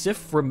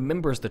 Sif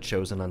remembers the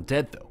Chosen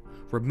Undead though,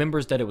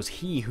 remembers that it was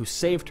he who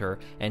saved her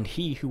and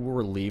he who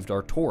relieved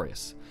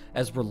Artorias.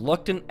 As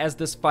reluctant as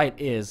this fight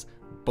is,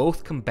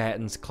 both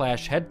combatants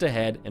clash head to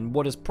head in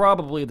what is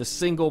probably the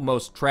single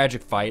most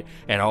tragic fight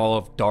in all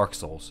of Dark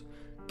Souls.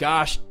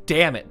 Gosh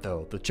damn it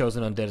though, the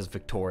Chosen Undead is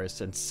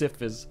victorious and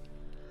Sif is...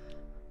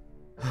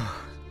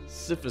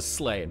 Sif is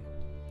slain.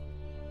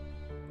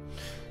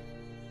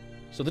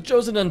 So the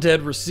Chosen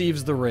Undead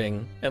receives the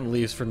ring and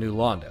leaves for New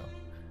Londo.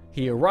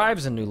 He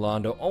arrives in New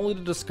Londo only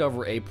to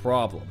discover a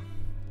problem.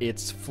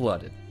 It's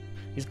flooded.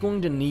 He's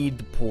going to need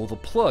to pull the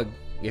plug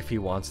if he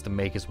wants to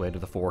make his way to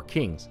the Four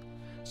Kings.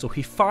 So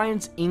he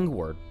finds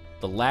Ingward,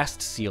 the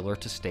last sealer,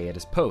 to stay at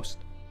his post.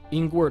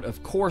 Ingward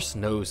of course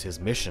knows his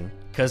mission,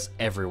 cause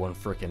everyone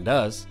frickin'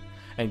 does,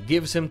 and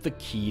gives him the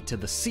key to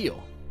the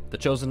seal. The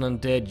Chosen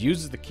Undead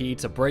uses the key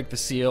to break the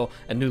seal,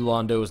 and New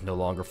Londo is no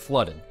longer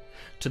flooded.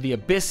 To the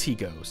Abyss he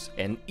goes,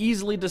 and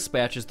easily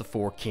dispatches the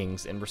Four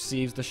Kings and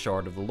receives the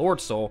Shard of the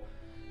Lord Soul.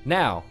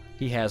 Now,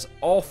 he has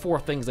all four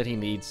things that he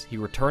needs. He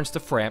returns to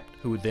Frampt,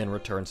 who then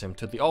returns him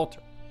to the altar.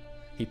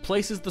 He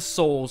places the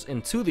souls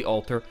into the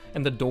altar,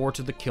 and the door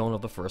to the kiln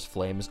of the First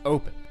Flame is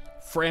open.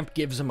 Frampt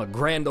gives him a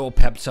grand old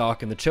pep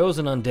talk, and the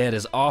Chosen Undead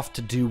is off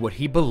to do what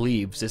he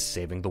believes is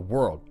saving the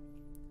world.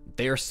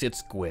 There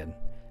sits Gwyn,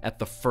 at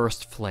the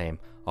First Flame,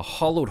 a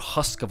hollowed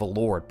husk of a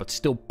lord, but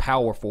still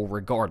powerful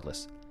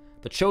regardless.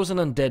 The Chosen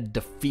Undead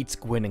defeats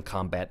Gwyn in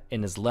combat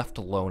and is left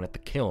alone at the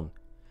kiln.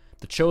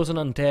 The Chosen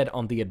Undead,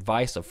 on the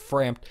advice of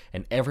Frampt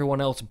and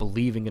everyone else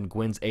believing in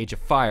Gwyn's Age of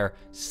Fire,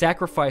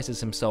 sacrifices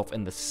himself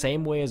in the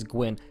same way as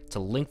Gwyn to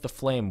link the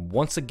flame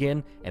once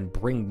again and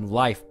bring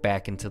life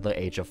back into the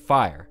Age of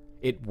Fire.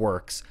 It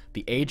works,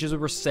 the ages are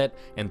reset,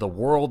 and the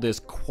world is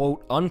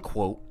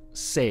quote-unquote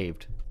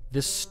saved.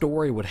 This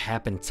story would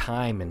happen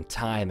time and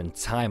time and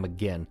time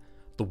again.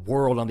 The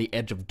world on the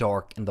edge of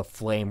dark and the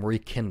flame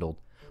rekindled.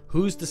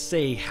 Who's to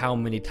say how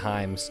many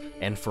times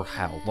and for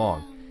how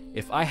long?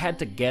 If I had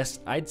to guess,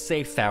 I'd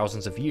say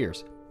thousands of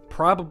years.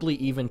 Probably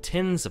even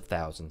tens of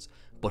thousands,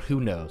 but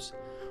who knows?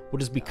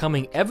 What is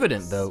becoming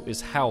evident though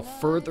is how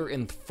further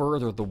and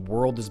further the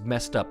world is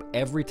messed up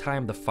every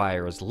time the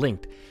fire is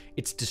linked.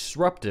 It's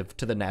disruptive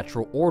to the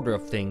natural order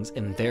of things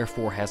and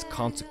therefore has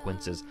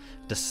consequences,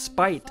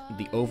 despite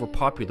the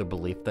overpopular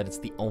belief that it's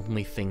the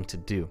only thing to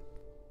do.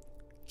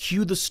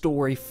 Cue the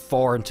story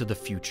far into the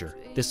future.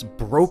 This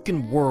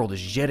broken world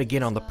is yet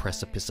again on the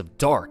precipice of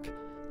dark.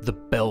 The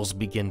bells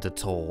begin to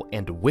toll,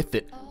 and with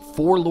it,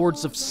 4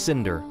 Lords of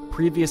Cinder,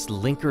 previous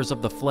linkers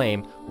of the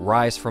flame,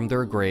 rise from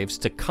their graves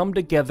to come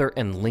together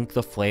and link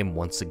the flame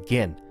once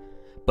again.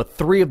 But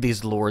 3 of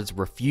these lords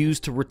refuse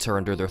to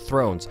return to their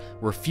thrones,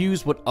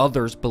 refuse what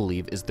others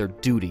believe is their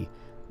duty.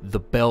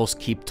 The bells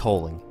keep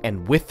tolling,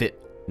 and with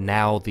it,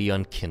 now the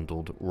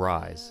unkindled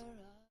rise.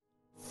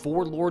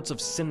 4 Lords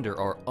of Cinder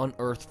are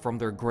unearthed from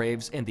their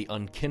graves, and the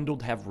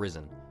unkindled have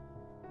risen.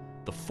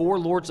 The 4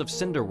 Lords of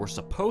Cinder were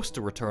supposed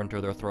to return to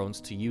their thrones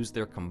to use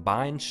their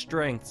combined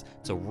strengths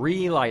to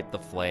relight the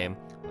flame.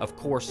 Of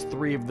course,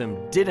 3 of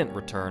them didn't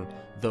return,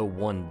 though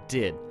 1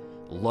 did,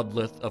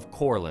 Ludleth of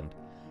Corland.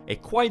 A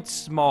quite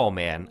small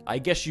man, I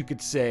guess you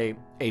could say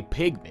a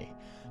pygmy.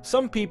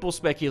 Some people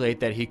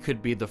speculate that he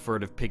could be the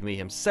furtive pygmy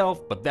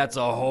himself, but that's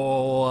a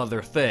whole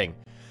other thing.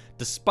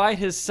 Despite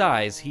his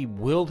size, he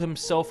willed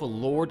himself a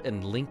lord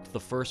and linked the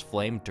First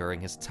Flame during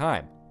his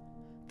time.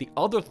 The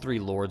other 3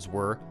 lords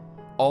were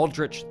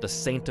Aldrich, the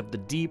Saint of the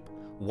Deep,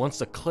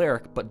 once a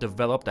cleric but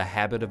developed a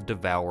habit of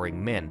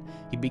devouring men.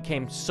 He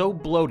became so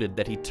bloated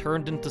that he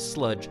turned into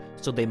sludge,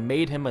 so they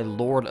made him a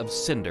Lord of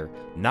Cinder,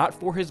 not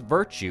for his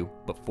virtue,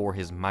 but for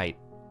his might.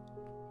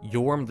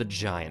 Yorm the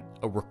Giant,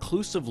 a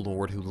reclusive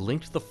lord who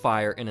linked the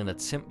fire in an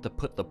attempt to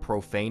put the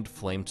profaned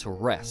flame to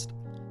rest.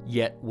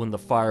 Yet, when the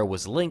fire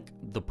was linked,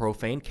 the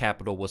profane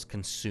capital was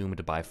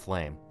consumed by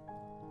flame.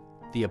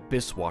 The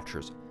Abyss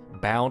Watchers,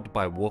 bound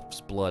by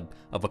wolf's blood,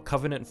 of a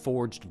covenant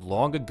forged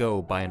long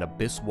ago by an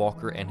Abyss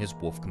Walker and his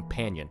wolf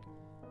companion.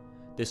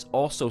 This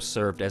also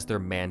served as their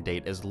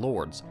mandate as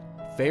lords.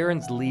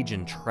 Farron's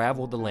legion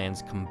traveled the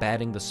lands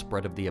combating the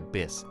spread of the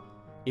Abyss.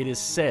 It is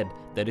said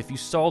that if you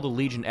saw the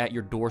legion at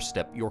your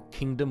doorstep, your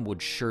kingdom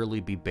would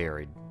surely be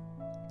buried.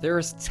 There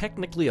is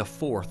technically a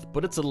fourth,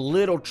 but it's a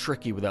little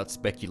tricky without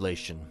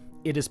speculation.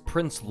 It is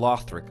Prince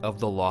Lothric of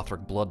the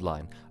Lothric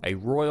bloodline, a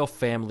royal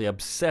family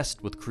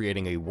obsessed with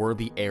creating a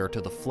worthy heir to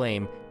the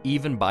flame,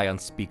 even by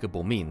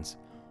unspeakable means.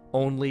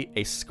 Only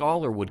a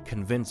scholar would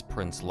convince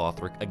Prince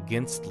Lothric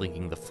against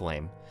linking the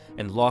flame,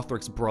 and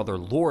Lothric's brother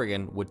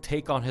Lorien would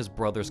take on his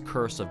brother's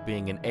curse of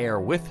being an heir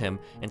with him,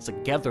 and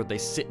together they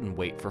sit and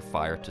wait for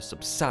fire to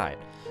subside.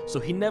 So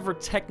he never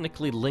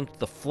technically linked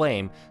the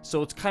flame,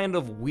 so it's kind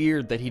of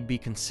weird that he'd be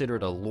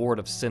considered a Lord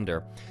of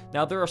Cinder.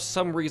 Now there are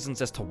some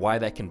reasons as to why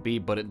that can be,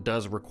 but it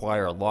does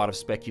require a lot of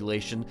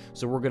speculation,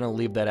 so we're going to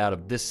leave that out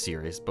of this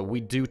series, but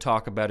we do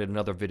talk about it in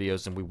other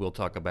videos and we will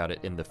talk about it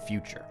in the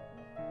future.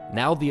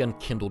 Now the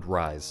Unkindled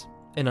rise.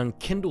 An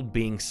unkindled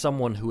being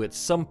someone who at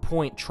some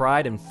point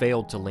tried and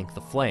failed to link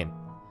the flame.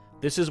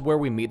 This is where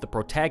we meet the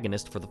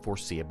protagonist for the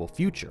foreseeable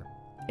future.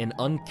 An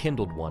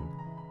unkindled one.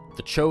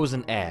 The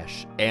Chosen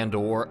Ash,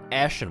 and/or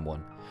Ashen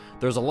One.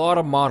 There's a lot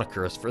of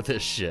monikers for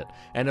this shit,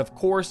 and of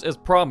course, as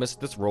promised,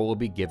 this role will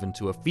be given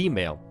to a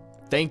female.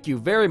 Thank you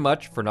very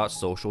much for not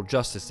social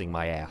justicing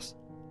my ass.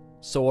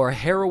 So our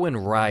heroine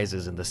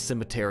rises in the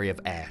Cemetery of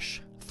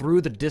Ash.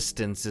 Through the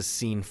distance is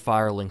seen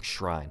Firelink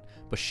Shrine,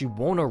 but she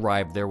won't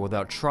arrive there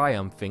without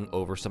triumphing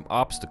over some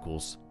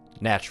obstacles,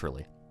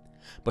 naturally.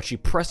 But she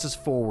presses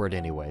forward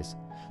anyways.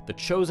 The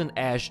Chosen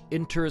Ash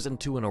enters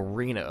into an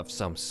arena of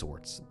some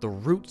sorts. The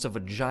roots of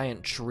a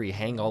giant tree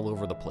hang all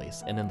over the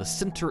place, and in the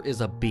center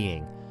is a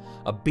being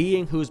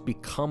who's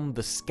become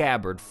the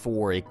scabbard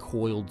for a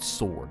coiled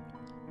sword.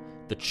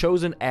 The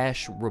Chosen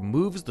Ash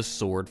removes the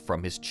sword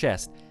from his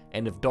chest,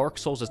 and if Dark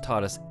Souls has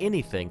taught us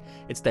anything,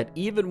 it's that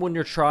even when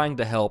you're trying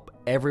to help,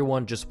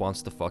 everyone just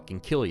wants to fucking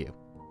kill you.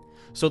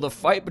 So the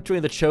fight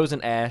between the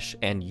Chosen Ash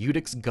and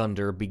Eudix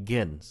Gundyr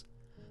begins.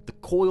 The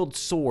coiled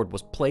sword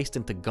was placed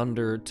into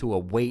Gundyr to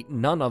await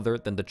none other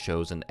than the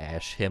Chosen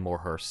Ash, him or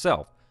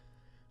herself.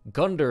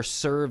 Gundyr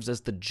serves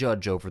as the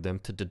judge over them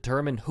to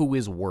determine who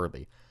is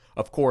worthy.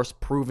 Of course,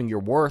 proving your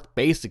worth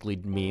basically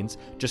means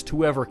just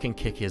whoever can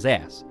kick his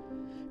ass.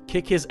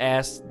 Kick his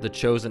ass, the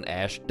Chosen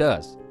Ash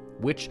does.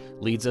 Which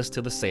leads us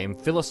to the same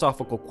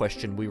philosophical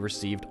question we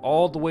received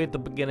all the way at the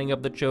beginning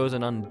of the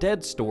Chosen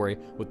Undead story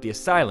with the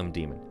Asylum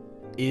Demon.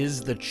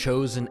 Is the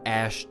Chosen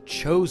Ash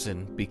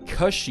chosen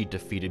because she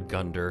defeated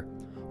Gundyr,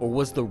 or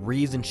was the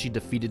reason she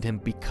defeated him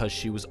because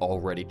she was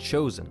already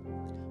chosen?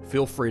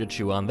 Feel free to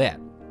chew on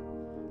that.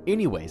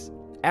 Anyways,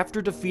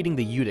 after defeating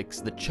the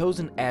Eudix, the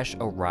Chosen Ash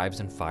arrives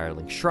in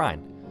Firelink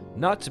Shrine,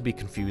 not to be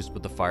confused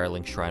with the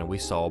Firelink Shrine we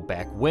saw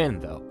back when,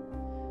 though.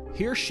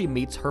 Here she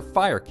meets her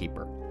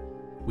Firekeeper.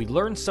 We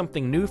learned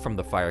something new from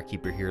the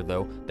Firekeeper here,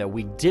 though, that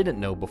we didn't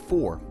know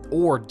before,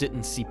 or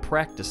didn't see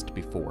practiced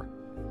before.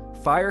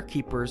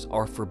 Firekeepers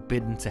are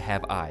forbidden to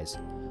have eyes,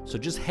 so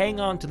just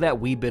hang on to that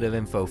wee bit of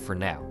info for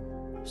now.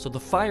 So the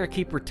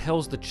Firekeeper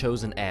tells the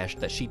Chosen Ash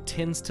that she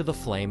tends to the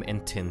flame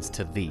and tends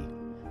to thee,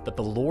 that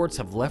the lords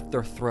have left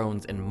their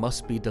thrones and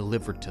must be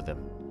delivered to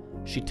them.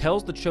 She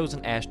tells the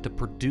Chosen Ash to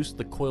produce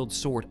the coiled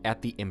sword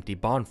at the empty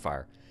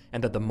bonfire,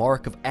 and that the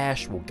mark of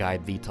ash will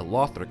guide thee to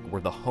Lothric,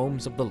 where the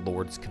homes of the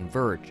lords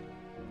converge.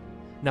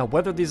 Now,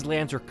 whether these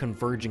lands are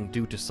converging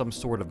due to some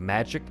sort of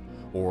magic,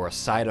 or a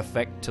side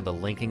effect to the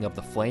linking of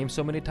the flame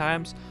so many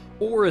times,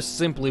 or is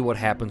simply what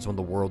happens when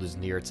the world is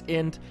near its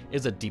end,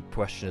 is a deep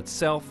question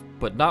itself,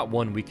 but not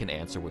one we can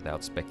answer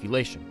without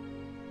speculation.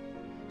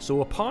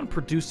 So upon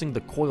producing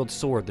the coiled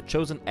sword, the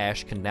Chosen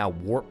Ash can now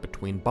warp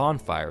between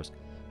bonfires,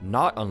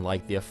 not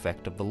unlike the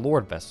effect of the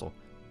Lord Vessel.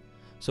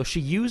 So she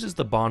uses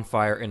the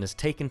bonfire and is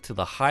taken to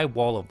the high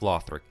wall of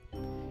Lothric.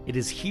 It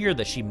is here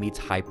that she meets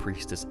High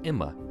Priestess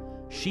Emma.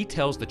 She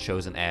tells the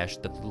Chosen Ash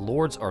that the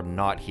lords are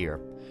not here,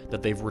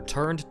 that they've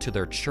returned to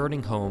their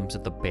churning homes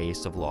at the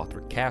base of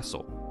Lothric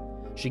Castle.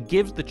 She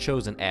gives the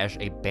Chosen Ash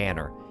a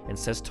banner and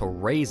says to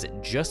raise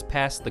it just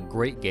past the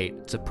Great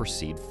Gate to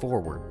proceed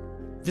forward.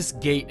 This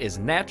gate is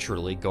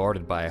naturally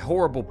guarded by a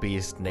horrible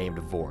beast named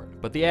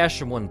Vord, but the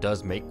Ashen One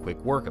does make quick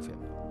work of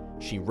him.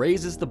 She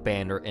raises the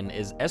banner and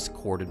is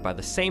escorted by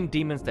the same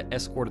demons that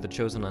escorted the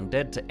Chosen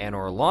Undead to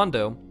Anor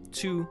Londo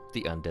to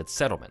the Undead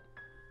Settlement.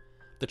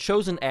 The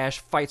Chosen Ash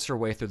fights her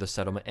way through the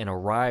settlement and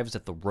arrives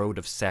at the Road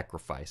of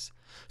Sacrifice.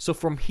 So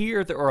from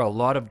here, there are a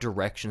lot of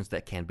directions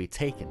that can be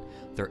taken.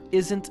 There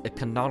isn't a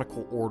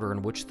canonical order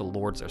in which the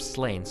lords are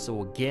slain,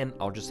 so again,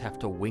 I'll just have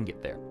to wing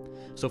it there.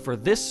 So for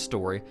this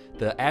story,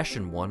 the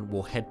Ashen One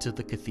will head to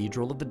the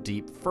Cathedral of the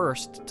Deep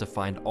first to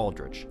find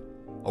Aldrich.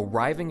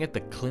 Arriving at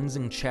the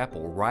Cleansing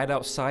Chapel right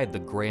outside the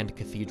Grand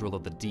Cathedral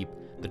of the Deep,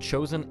 the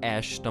Chosen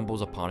Ash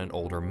stumbles upon an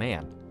older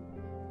man.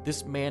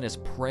 This man is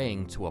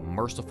praying to a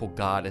merciful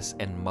goddess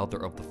and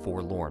mother of the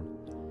forlorn.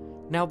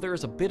 Now there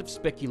is a bit of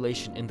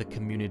speculation in the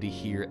community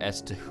here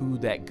as to who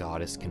that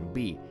goddess can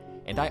be,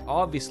 and I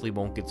obviously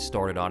won't get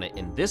started on it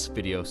in this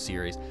video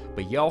series,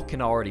 but y'all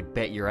can already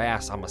bet your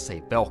ass I'ma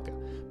say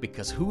Belka,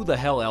 because who the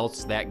hell else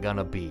is that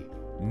gonna be?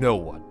 No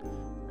one.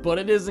 But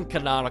it isn't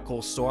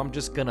canonical, so I'm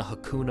just gonna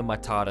Hakuna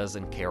Matatas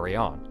and carry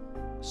on.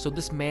 So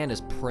this man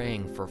is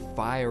praying for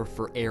fire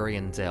for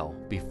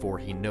Ariandel before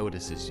he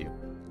notices you.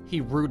 He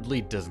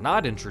rudely does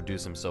not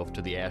introduce himself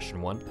to the Ashen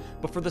One,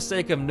 but for the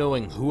sake of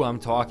knowing who I'm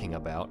talking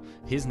about,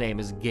 his name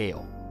is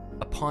Gale.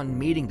 Upon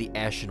meeting the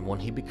Ashen One,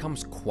 he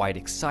becomes quite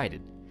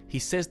excited. He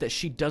says that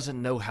she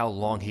doesn't know how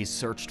long he's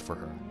searched for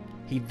her.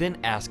 He then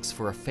asks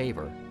for a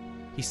favor.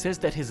 He says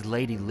that his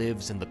lady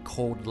lives in the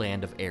cold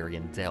land of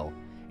Ariandel,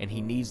 and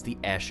he needs the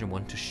Ashen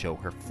One to show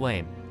her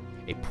flame,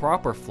 a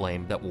proper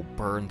flame that will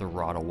burn the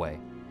rot away.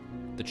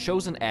 The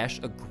Chosen Ash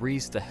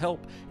agrees to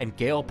help, and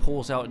Gale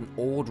pulls out an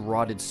old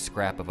rotted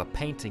scrap of a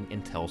painting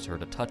and tells her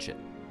to touch it.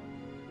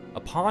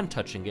 Upon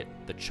touching it,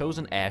 the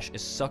Chosen Ash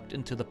is sucked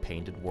into the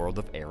painted world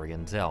of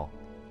Ariandel.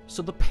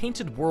 So the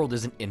painted world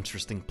is an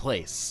interesting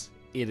place.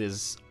 It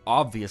is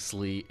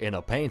obviously in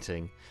a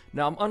painting.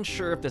 Now I'm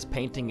unsure if this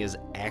painting is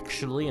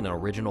actually an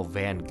original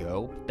Van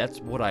Gogh.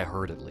 That's what I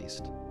heard at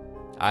least.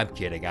 I'm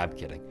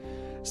kidding.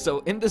 So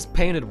in this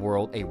painted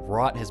world, a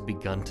rot has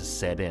begun to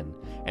set in,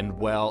 and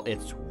well,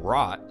 it's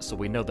rot, so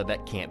we know that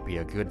that can't be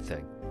a good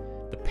thing.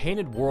 The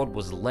painted world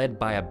was led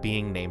by a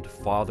being named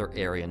Father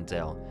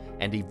Ariandel,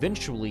 and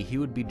eventually he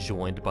would be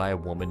joined by a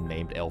woman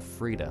named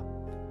Elfrida.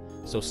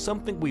 So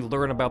something we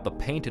learn about the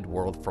painted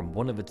world from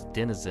one of its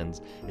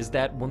denizens is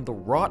that when the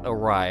rot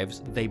arrives,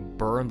 they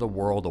burn the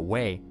world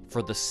away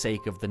for the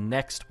sake of the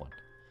next one,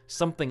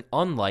 something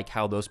unlike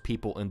how those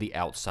people in the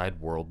outside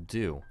world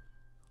do.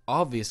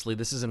 Obviously,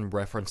 this is in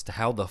reference to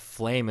how the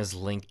flame is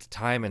linked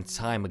time and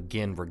time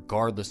again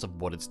regardless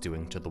of what it's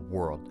doing to the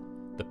world.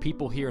 The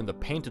people here in the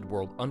painted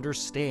world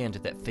understand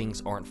that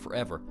things aren't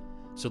forever,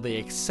 so they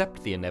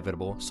accept the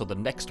inevitable so the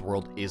next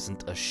world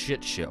isn't a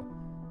shit show.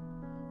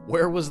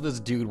 Where was this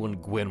dude when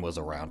Gwen was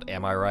around,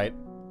 am I right?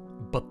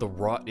 But the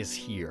rot is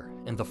here,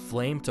 and the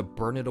flame to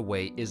burn it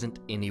away isn't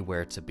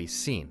anywhere to be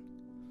seen.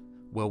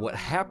 Well, what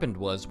happened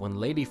was, when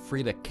Lady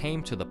Frida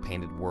came to the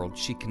painted world,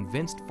 she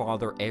convinced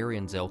Father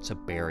Ariandel to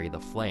bury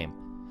the flame.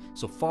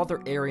 So Father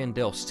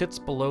Ariandel sits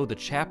below the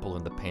chapel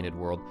in the painted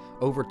world,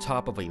 over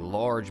top of a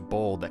large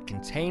bowl that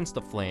contains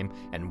the flame,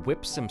 and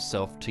whips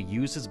himself to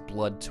use his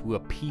blood to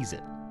appease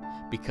it,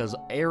 because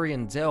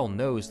Ariandel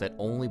knows that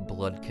only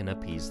blood can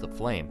appease the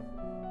flame.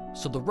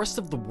 So the rest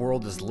of the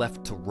world is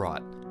left to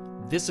rot.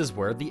 This is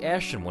where the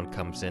Ashen One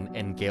comes in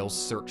and Gale's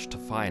search to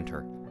find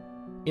her.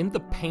 In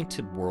the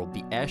painted world,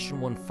 the Ashen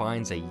One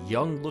finds a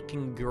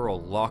young-looking girl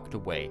locked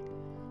away.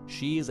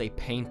 She is a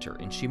painter,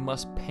 and she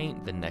must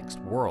paint the next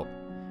world.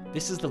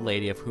 This is the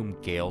lady of whom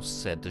Gale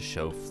said to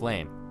show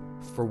flame.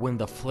 For when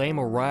the flame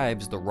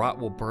arrives, the rot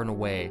will burn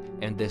away,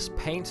 and this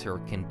painter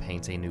can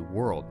paint a new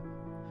world.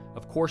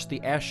 Of course,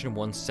 the Ashen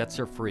One sets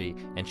her free,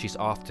 and she's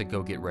off to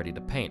go get ready to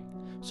paint.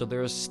 So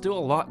there is still a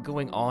lot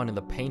going on in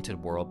the painted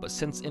world, but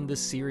since in this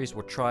series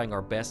we're trying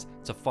our best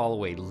to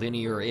follow a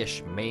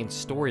linear-ish main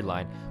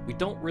storyline, we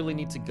don't really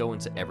need to go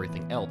into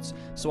everything else,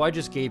 so I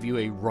just gave you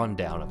a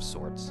rundown of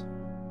sorts.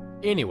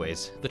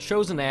 Anyways, the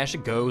Chosen Ash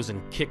goes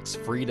and kicks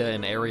Frida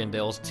and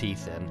Ariandel's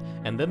teeth in,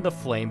 and then the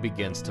flame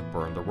begins to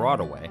burn the rot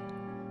away.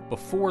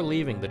 Before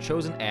leaving, the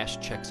Chosen Ash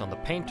checks on the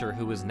painter,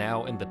 who is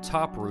now in the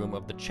top room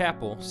of the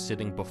chapel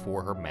sitting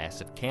before her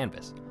massive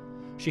canvas.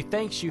 She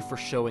thanks you for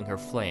showing her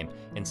flame,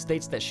 and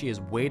states that she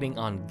is waiting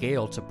on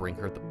Gale to bring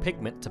her the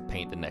pigment to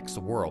paint the next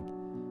world.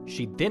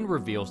 She then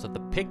reveals that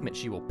the pigment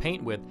she will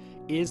paint with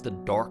is the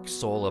dark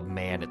soul of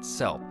man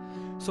itself.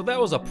 So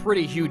that was a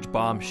pretty huge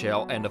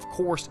bombshell, and of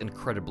course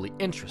incredibly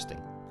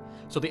interesting.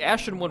 So the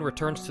Ashen One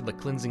returns to the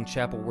cleansing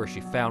chapel where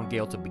she found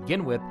Gale to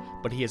begin with,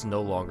 but he is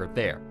no longer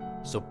there.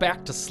 So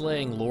back to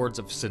slaying Lords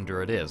of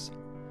Cinder it is.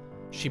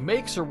 She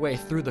makes her way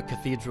through the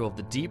Cathedral of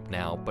the Deep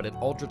now, but at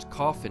Aldrich's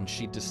coffin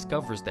she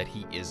discovers that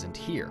he isn't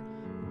here,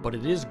 but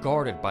it is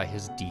guarded by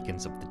his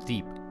Deacons of the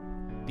Deep.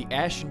 The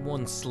Ashen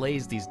One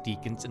slays these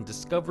deacons and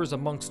discovers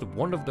amongst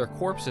one of their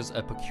corpses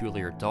a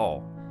peculiar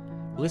doll.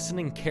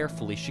 Listening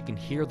carefully, she can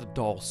hear the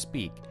doll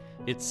speak.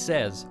 It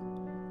says,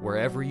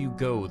 "Wherever you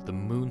go, the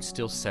moon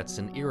still sets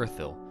in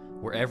Irithyll.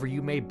 Wherever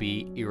you may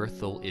be,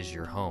 Irithyll is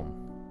your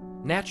home."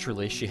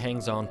 Naturally, she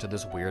hangs on to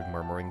this weird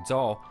murmuring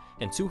doll,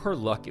 and to her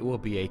luck it will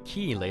be a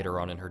key later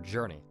on in her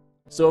journey.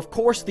 So of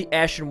course the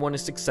Ashen One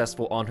is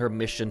successful on her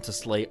mission to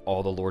slay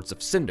all the Lords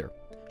of Cinder.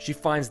 She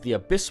finds the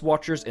Abyss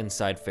Watchers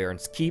inside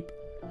Farron's Keep.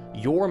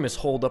 Yorm is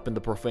holed up in the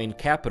profane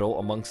capital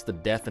amongst the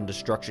death and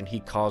destruction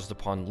he caused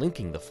upon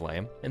linking the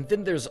flame. And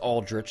then there's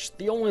Aldrich,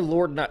 the only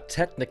lord not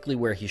technically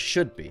where he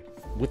should be.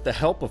 With the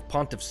help of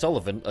Pontiff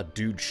Sullivan, a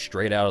dude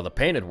straight out of the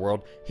painted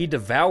world, he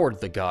devoured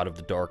the god of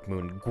the Dark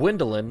Moon,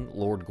 Gwendolyn,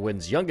 Lord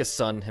Gwyn's youngest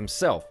son,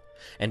 himself,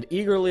 and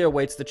eagerly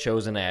awaits the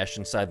Chosen Ash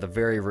inside the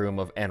very room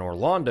of Anor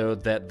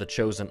Londo that the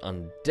Chosen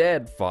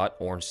Undead fought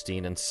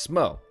Ornstein and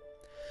Smo.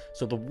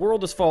 So the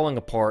world is falling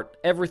apart,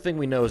 everything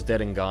we know is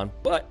dead and gone,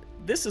 but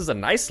this is a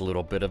nice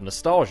little bit of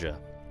nostalgia,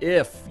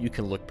 if you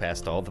can look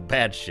past all the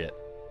bad shit.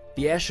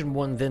 The Ashen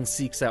One then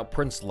seeks out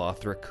Prince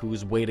Lothric, who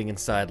is waiting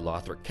inside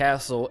Lothric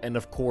Castle, and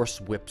of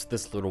course whips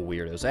this little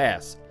weirdo's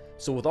ass.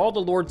 So with all the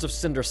Lords of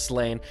Cinder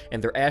slain,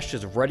 and their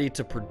ashes ready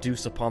to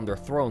produce upon their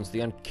thrones, the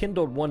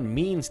Unkindled One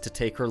means to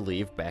take her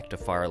leave back to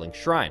Firelink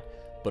Shrine.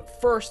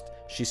 But first,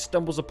 she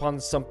stumbles upon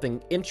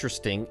something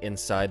interesting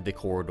inside the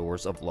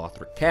corridors of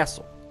Lothric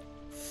Castle.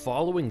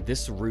 Following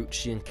this route,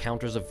 she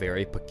encounters a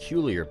very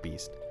peculiar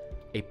beast,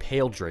 a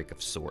pale drake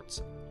of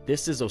sorts.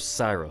 This is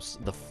Osiris,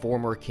 the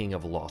former king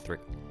of Lothric,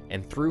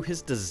 and through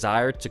his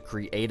desire to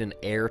create an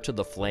heir to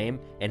the flame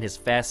and his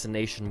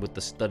fascination with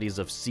the studies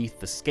of Seath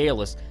the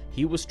Scaleless,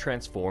 he was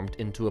transformed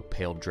into a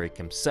pale drake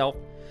himself,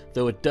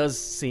 though it does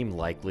seem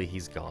likely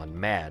he's gone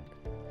mad.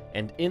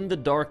 And in the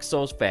Dark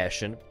Souls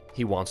fashion,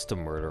 he wants to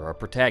murder our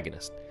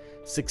protagonist.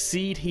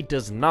 Succeed he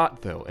does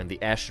not, though, and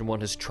the Ashen One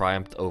has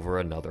triumphed over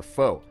another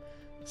foe.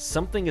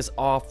 Something is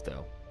off,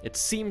 though. It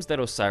seems that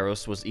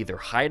Osiris was either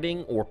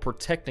hiding or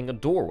protecting a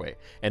doorway,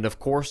 and of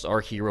course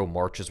our hero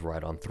marches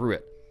right on through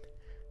it.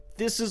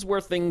 This is where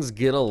things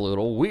get a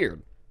little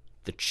weird.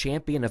 The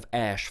champion of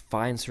Ash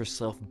finds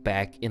herself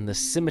back in the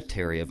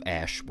cemetery of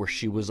Ash where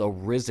she was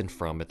arisen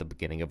from at the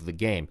beginning of the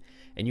game,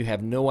 and you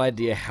have no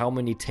idea how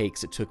many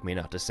takes it took me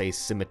not to say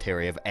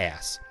cemetery of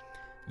ass.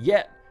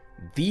 Yet,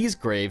 these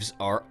graves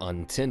are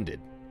untended.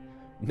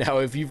 Now,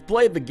 if you've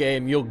played the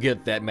game, you'll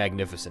get that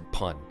magnificent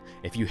pun.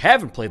 If you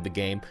haven't played the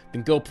game,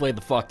 then go play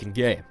the fucking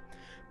game.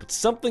 But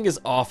something is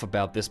off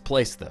about this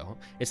place, though.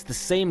 It's the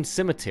same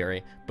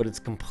cemetery, but it's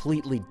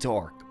completely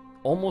dark.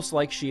 Almost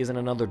like she is in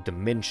another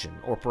dimension,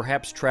 or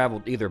perhaps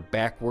traveled either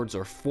backwards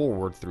or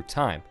forward through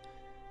time.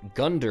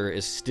 Gunder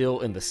is still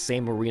in the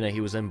same arena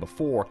he was in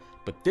before,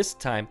 but this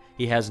time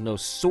he has no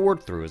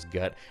sword through his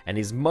gut, and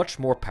he's much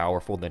more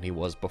powerful than he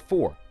was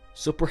before.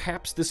 So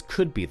perhaps this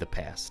could be the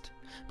past.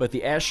 But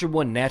the Ashen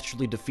One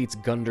naturally defeats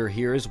Gunder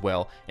here as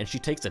well, and she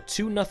takes a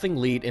 2-0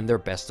 lead in their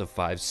best of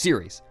 5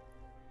 series.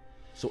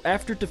 So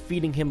after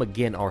defeating him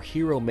again, our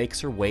hero makes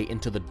her way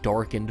into the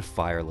darkened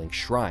Firelink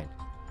Shrine.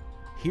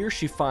 Here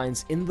she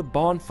finds in the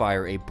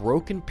bonfire a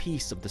broken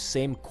piece of the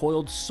same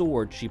coiled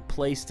sword she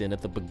placed in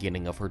at the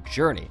beginning of her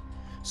journey.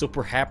 So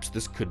perhaps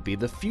this could be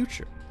the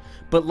future.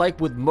 But like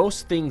with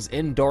most things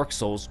in Dark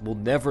Souls, we'll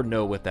never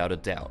know without a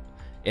doubt.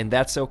 And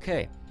that's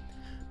okay.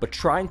 But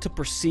trying to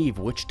perceive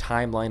which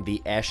timeline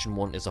the Ashen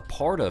One is a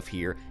part of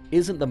here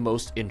isn't the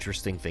most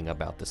interesting thing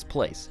about this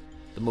place.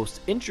 The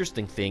most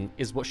interesting thing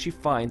is what she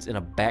finds in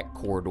a back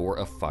corridor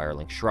of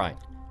Firelink Shrine.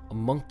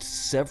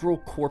 Amongst several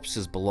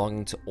corpses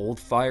belonging to old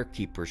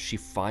firekeepers, she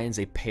finds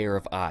a pair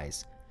of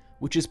eyes.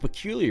 Which is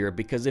peculiar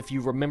because if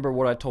you remember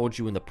what I told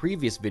you in the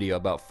previous video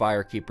about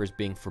firekeepers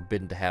being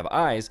forbidden to have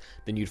eyes,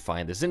 then you'd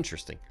find this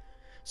interesting.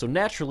 So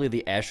naturally,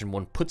 the Ashen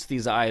One puts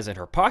these eyes in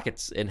her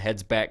pockets and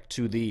heads back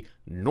to the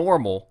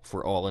normal,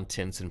 for all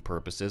intents and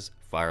purposes,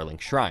 Firelink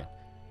Shrine.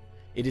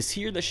 It is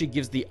here that she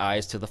gives the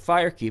eyes to the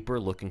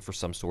Firekeeper looking for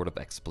some sort of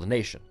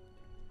explanation.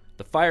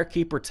 The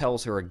Firekeeper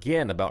tells her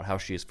again about how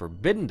she is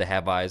forbidden to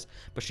have eyes,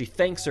 but she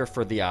thanks her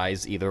for the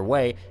eyes either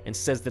way and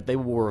says that they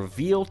will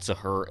reveal to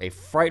her a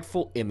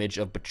frightful image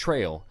of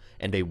betrayal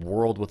and a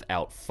world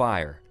without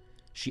fire.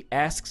 She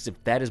asks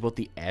if that is what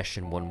the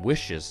Ashen One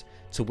wishes,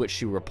 to which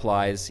she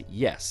replies,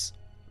 yes.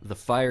 The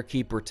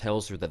Firekeeper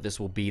tells her that this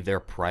will be their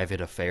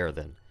private affair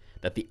then,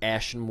 that the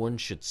Ashen One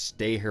should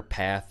stay her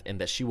path and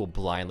that she will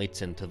blindly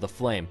tend to the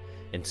flame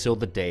until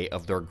the day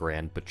of their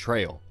grand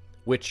betrayal.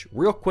 Which,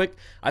 real quick,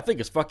 I think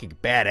is fucking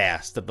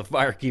badass that the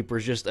Firekeeper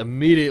is just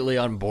immediately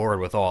on board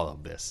with all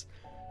of this.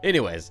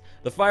 Anyways,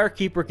 the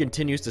Firekeeper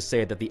continues to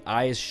say that the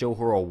eyes show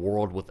her a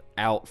world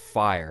without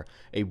fire,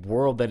 a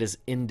world that has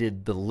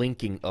ended the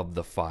linking of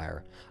the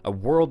fire, a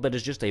world that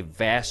is just a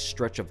vast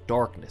stretch of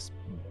darkness.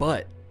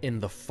 But in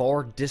the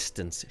far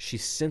distance, she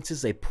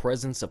senses a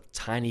presence of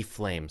tiny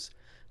flames,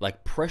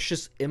 like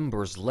precious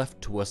embers left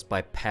to us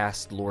by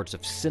past Lords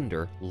of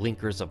Cinder,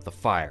 linkers of the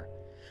fire.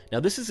 Now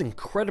this is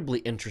incredibly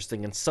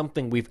interesting and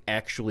something we've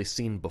actually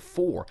seen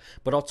before,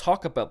 but I'll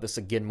talk about this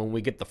again when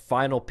we get the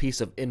final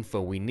piece of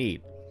info we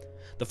need.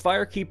 The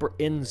Firekeeper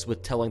ends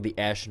with telling the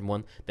Ashen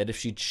One that if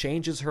she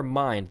changes her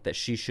mind that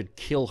she should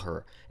kill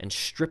her and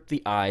strip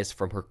the eyes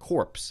from her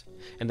corpse,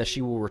 and that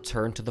she will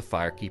return to the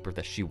Firekeeper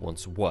that she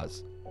once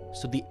was.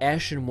 So the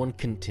Ashen One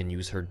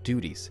continues her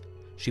duties.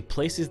 She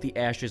places the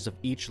ashes of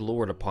each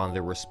lord upon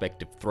their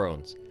respective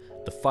thrones.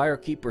 The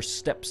Firekeeper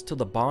steps to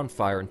the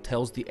bonfire and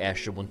tells the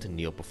Ashen One to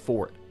kneel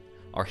before it.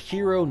 Our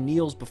hero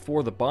kneels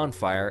before the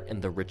bonfire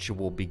and the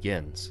ritual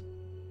begins.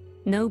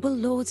 Noble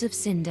lords of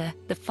Cinder,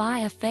 the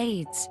fire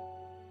fades,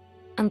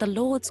 and the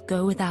lords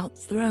go without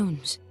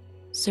thrones.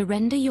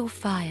 Surrender your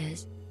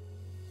fires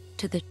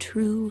to the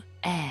true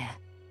heir.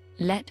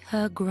 Let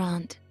her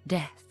grant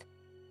death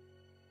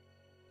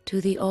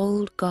to the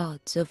old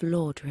gods of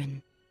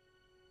Lordran,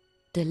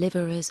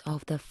 deliverers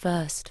of the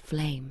first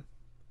flame.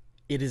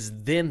 It is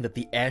then that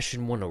the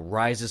Ashen One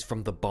arises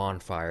from the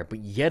bonfire, but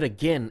yet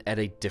again at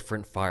a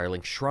different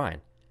Firelink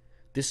Shrine.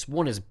 This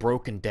one is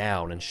broken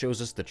down and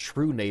shows us the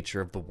true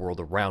nature of the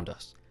world around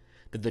us.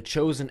 Did the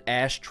chosen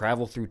Ash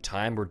travel through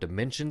time or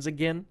dimensions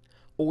again?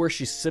 Or is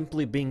she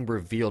simply being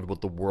revealed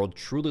what the world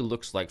truly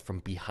looks like from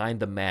behind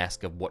the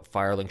mask of what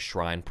Firelink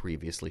Shrine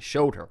previously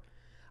showed her?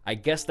 I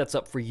guess that's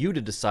up for you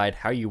to decide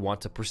how you want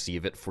to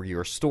perceive it for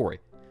your story.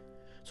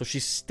 So she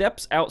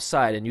steps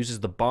outside and uses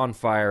the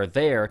bonfire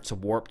there to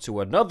warp to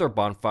another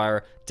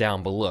bonfire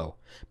down below,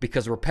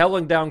 because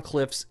rappelling down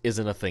cliffs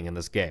isn't a thing in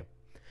this game.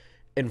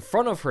 In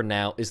front of her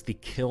now is the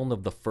kiln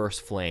of the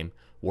first flame,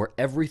 where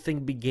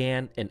everything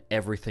began and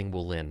everything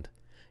will end.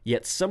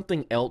 Yet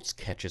something else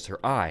catches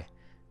her eye.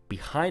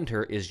 Behind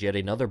her is yet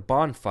another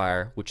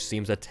bonfire, which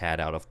seems a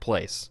tad out of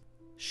place.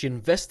 She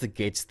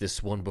investigates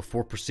this one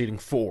before proceeding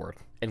forward,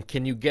 and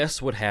can you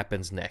guess what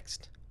happens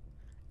next?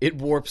 It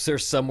warps her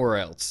somewhere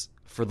else,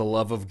 for the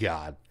love of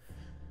God.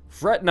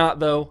 Fret not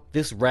though,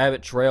 this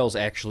rabbit trail is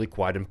actually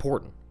quite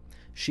important.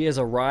 She has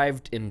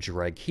arrived in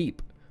Dreg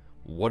Heap.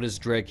 What is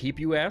Dreg Heap,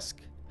 you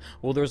ask?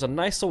 Well, there's a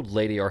nice old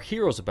lady our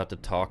hero's about to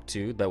talk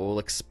to that will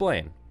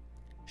explain.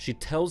 She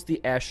tells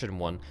the Ashen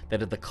One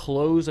that at the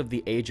close of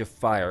the Age of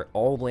Fire,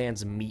 all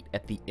lands meet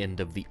at the end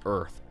of the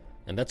earth.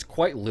 And that's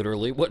quite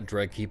literally what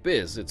Dreg Heap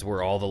is. It's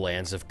where all the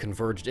lands have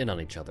converged in on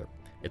each other.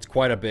 It's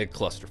quite a big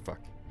clusterfuck.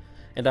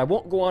 And I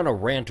won't go on a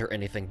rant or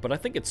anything, but I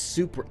think it's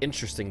super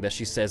interesting that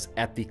she says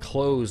at the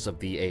close of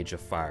the Age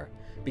of Fire.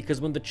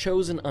 Because when the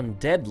chosen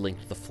undead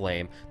linked the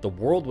flame, the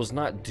world was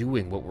not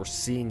doing what we're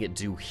seeing it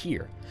do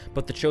here.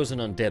 But the chosen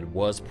undead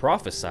was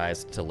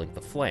prophesized to link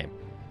the flame.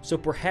 So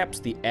perhaps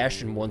the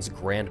Ashen One's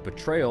grand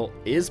betrayal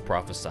is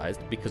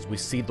prophesized because we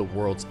see the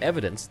world's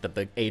evidence that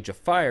the Age of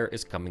Fire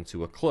is coming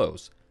to a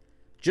close.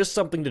 Just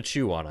something to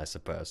chew on, I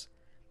suppose.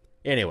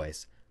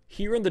 Anyways,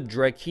 here in the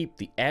Dreg Heap,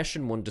 the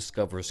Ashen One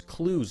discovers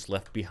clues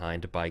left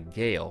behind by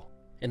Gale.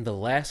 And the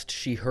last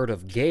she heard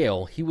of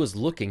Gale, he was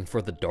looking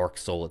for the Dark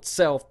Soul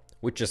itself,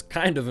 which is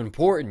kind of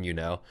important, you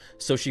know,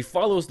 so she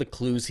follows the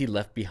clues he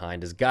left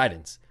behind as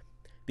guidance.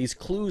 These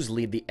clues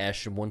lead the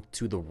Ashen One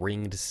to the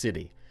Ringed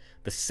City.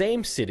 The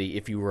same city,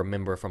 if you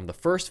remember from the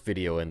first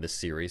video in this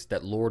series,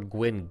 that Lord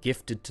Gwyn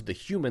gifted to the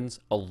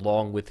humans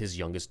along with his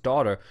youngest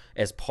daughter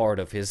as part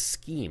of his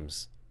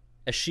schemes.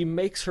 As she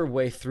makes her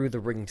way through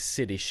the Ringed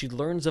City, she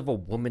learns of a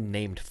woman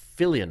named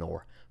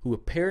Filianor, who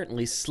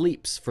apparently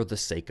sleeps for the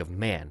sake of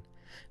man.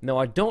 Now,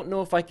 I don't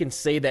know if I can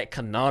say that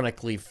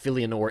canonically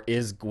Filianor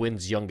is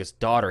Gwyn's youngest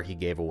daughter he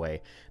gave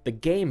away. The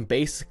game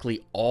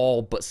basically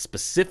all but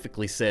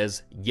specifically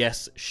says,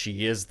 yes,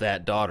 she is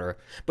that daughter.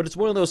 But it's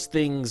one of those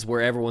things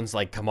where everyone's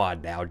like, come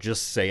on now,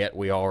 just say it,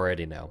 we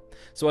already know.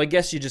 So I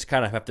guess you just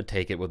kind of have to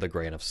take it with a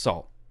grain of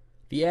salt.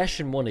 The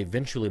Ashen One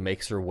eventually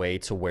makes her way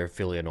to where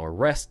Filianor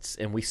rests,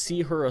 and we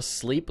see her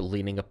asleep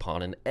leaning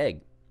upon an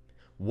egg.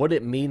 What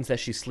it means that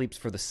she sleeps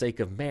for the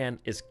sake of man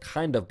is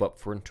kind of up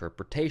for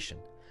interpretation.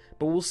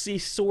 But we'll see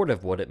sort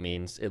of what it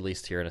means, at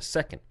least here in a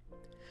second.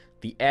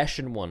 The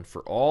Ashen One,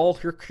 for all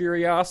her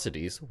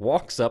curiosities,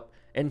 walks up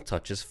and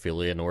touches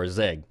Filianor's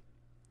egg.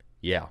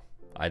 Yeah,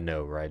 I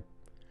know, right?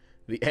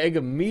 The egg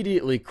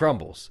immediately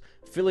crumbles.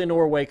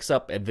 Filianor wakes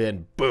up and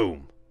then,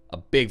 boom, a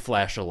big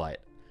flash of light.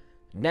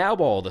 Now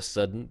all of a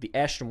sudden, the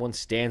Ashen One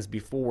stands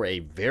before a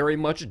very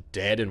much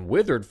dead and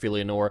withered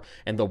Filianor,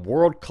 and the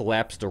world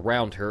collapsed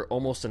around her,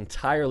 almost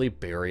entirely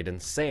buried in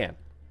sand.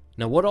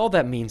 Now what all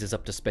that means is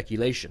up to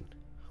speculation.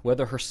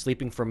 Whether her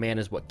sleeping for man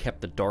is what kept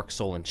the Dark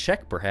Soul in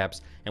check,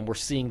 perhaps, and we're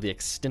seeing the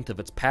extent of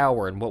its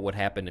power and what would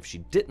happen if she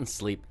didn't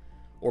sleep,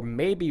 or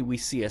maybe we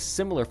see a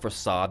similar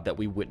facade that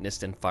we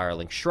witnessed in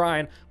Firelink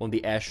Shrine when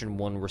the Ashen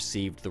One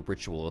received the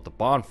ritual of the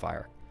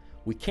bonfire.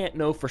 We can't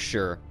know for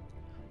sure,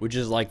 which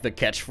is like the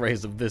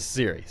catchphrase of this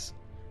series.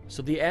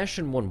 So the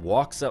Ashen One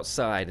walks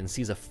outside and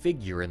sees a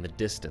figure in the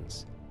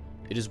distance.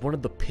 It is one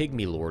of the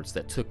Pygmy Lords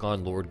that took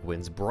on Lord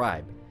Gwyn's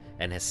bribe,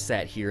 and has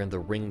sat here in the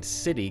Ringed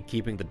City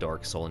keeping the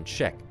Dark Soul in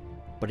check.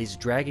 But he's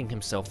dragging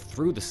himself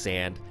through the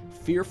sand,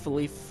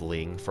 fearfully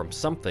fleeing from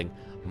something,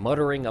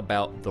 muttering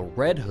about the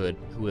Red Hood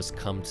who has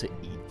come to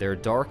eat their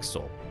Dark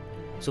Soul.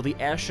 So the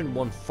Ashen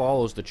One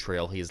follows the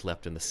trail he has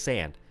left in the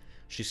sand.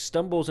 She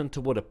stumbles into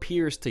what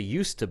appears to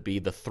used to be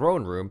the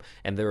throne room,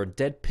 and there are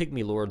dead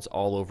Pygmy Lords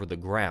all over the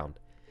ground.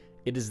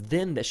 It is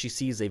then that she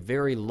sees a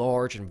very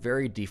large and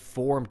very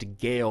deformed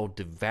Gale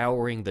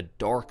devouring the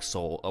Dark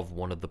Soul of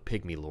one of the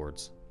Pygmy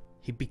Lords.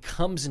 He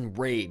becomes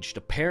enraged,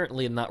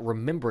 apparently not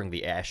remembering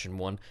the Ashen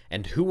One,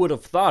 and who would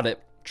have thought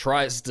it,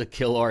 tries to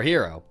kill our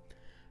hero.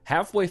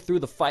 Halfway through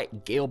the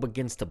fight, Gale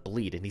begins to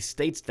bleed, and he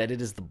states that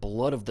it is the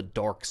blood of the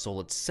Dark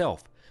Soul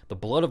itself, the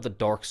blood of the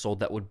Dark Soul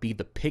that would be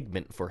the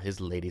pigment for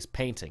his lady's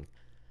painting.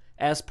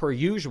 As per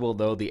usual,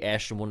 though, the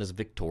Ashen One is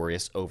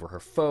victorious over her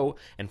foe,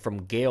 and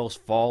from Gale's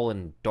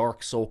fallen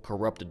Dark Soul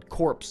corrupted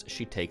corpse,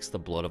 she takes the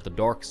blood of the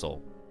Dark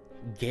Soul.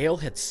 Gale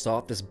had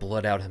sought this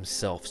blood out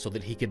himself so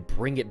that he could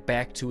bring it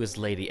back to his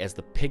lady as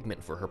the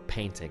pigment for her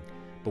painting,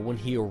 but when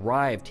he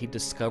arrived he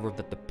discovered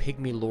that the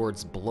Pygmy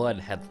Lord's blood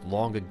had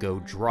long ago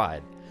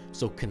dried,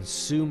 so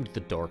consumed the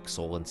Dark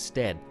Soul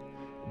instead.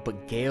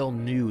 But Gale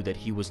knew that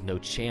he was no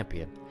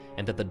champion,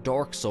 and that the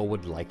Dark Soul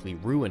would likely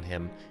ruin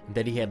him, and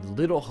that he had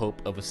little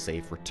hope of a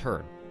safe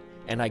return.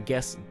 And I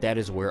guess that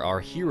is where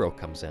our hero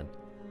comes in.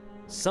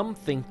 Some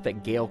think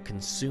that Gale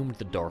consumed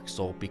the Dark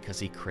Soul because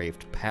he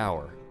craved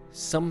power.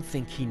 Some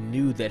think he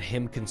knew that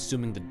him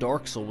consuming the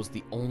Dark Soul was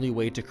the only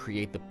way to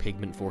create the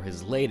pigment for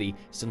his lady,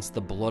 since the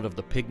blood of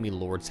the Pygmy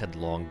Lords had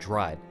long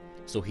dried.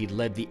 So he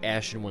led the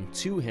Ashen One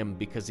to him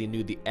because he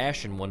knew the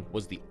Ashen One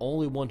was the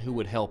only one who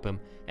would help him,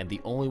 and the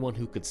only one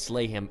who could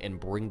slay him and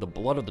bring the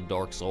blood of the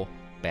Dark Soul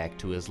back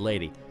to his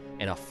lady.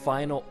 and a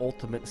final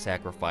ultimate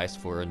sacrifice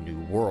for a new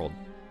world.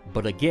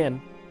 But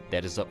again,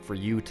 that is up for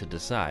you to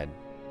decide.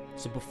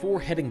 So before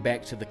heading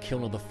back to the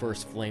kiln of the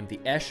first flame, the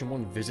Ashen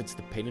One visits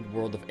the painted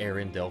world of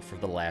Arendelle for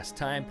the last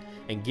time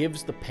and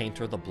gives the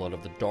painter the blood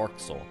of the Dark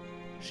Soul.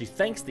 She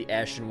thanks the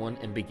Ashen One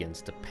and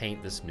begins to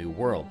paint this new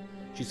world.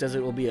 She says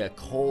it will be a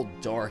cold,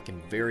 dark,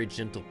 and very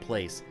gentle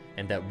place,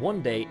 and that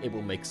one day it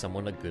will make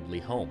someone a goodly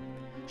home.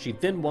 She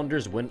then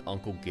wonders when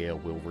Uncle Gale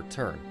will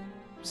return.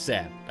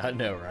 Sad, I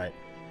know, right?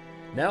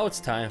 Now it's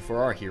time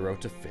for our hero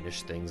to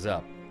finish things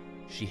up.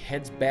 She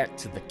heads back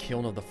to the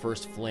kiln of the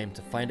first flame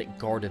to find it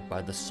guarded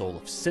by the Soul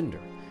of Cinder,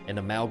 an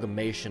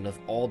amalgamation of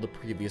all the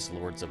previous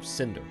Lords of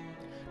Cinder.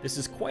 This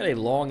is quite a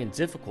long and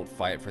difficult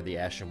fight for the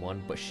Ashen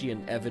One, but she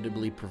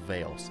inevitably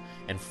prevails,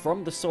 and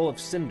from the Soul of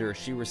Cinder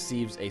she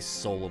receives a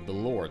Soul of the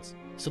Lords.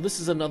 So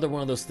this is another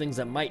one of those things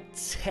that might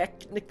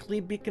technically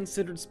be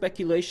considered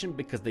speculation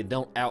because they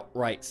don't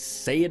outright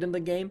say it in the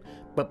game,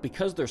 but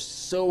because they're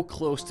so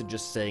close to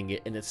just saying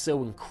it and it's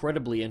so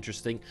incredibly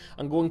interesting,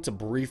 I'm going to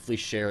briefly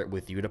share it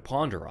with you to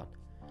ponder on.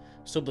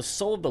 So the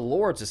Soul of the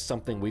Lords is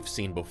something we've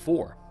seen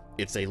before.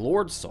 It's a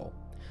Lord Soul.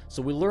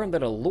 So we learn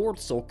that a Lord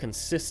Soul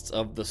consists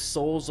of the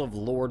souls of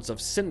Lords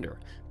of Cinder,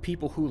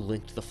 people who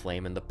linked the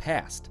flame in the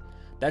past.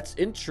 That's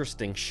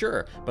interesting,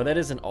 sure, but that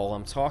isn't all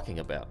I'm talking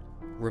about.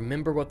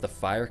 Remember what the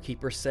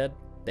Firekeeper said?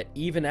 That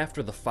even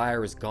after the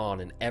fire is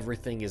gone and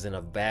everything is in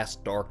a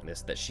vast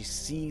darkness, that she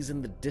sees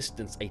in the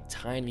distance a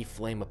tiny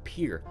flame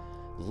appear,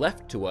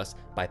 left to us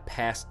by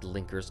past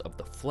linkers of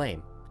the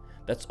flame.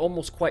 That's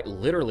almost quite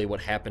literally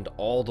what happened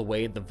all the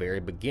way at the very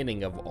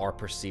beginning of our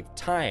perceived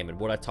time and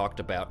what I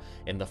talked about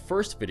in the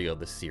first video of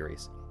this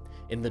series.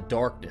 In the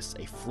darkness,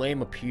 a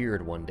flame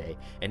appeared one day,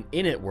 and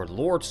in it were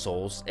Lord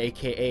Souls,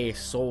 aka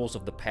souls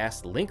of the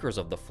past linkers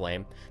of the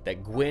flame,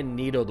 that Gwen,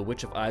 Nito, the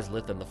Witch of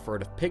Izalith, and the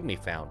Furtive Pygmy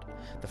found.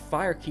 The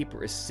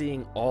Firekeeper is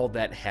seeing all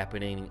that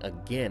happening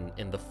again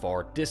in the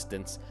far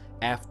distance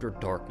after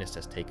darkness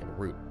has taken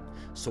root.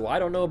 So I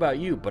don't know about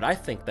you, but I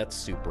think that's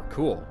super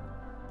cool.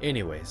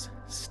 Anyways,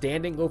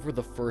 standing over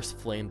the first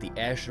flame, the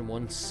Ashen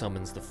One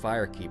summons the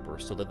Firekeeper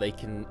so that they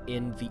can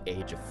end the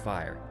Age of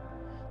Fire.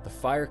 The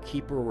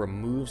Firekeeper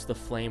removes the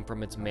flame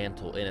from its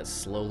mantle and it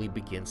slowly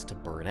begins to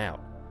burn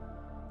out.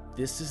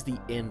 This is the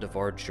end of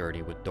our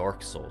journey with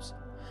Dark Souls,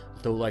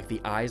 though like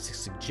the eyes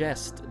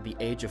suggest, the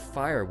Age of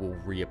Fire will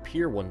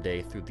reappear one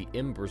day through the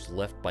embers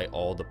left by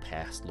all the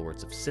past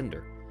Lords of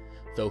Cinder,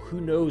 though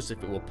who knows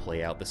if it will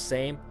play out the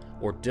same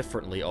or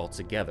differently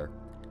altogether.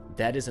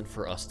 That isn't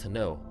for us to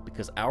know,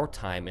 because our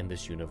time in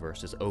this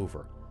universe is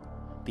over.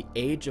 The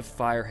Age of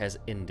Fire has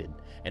ended,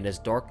 and as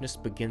darkness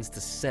begins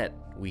to set,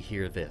 we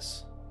hear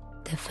this.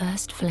 The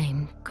first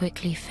flame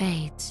quickly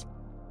fades.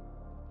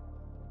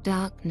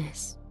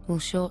 Darkness will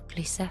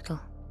shortly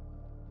settle.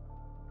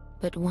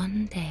 But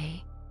one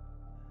day,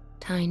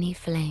 tiny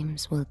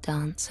flames will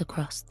dance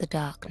across the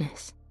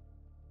darkness,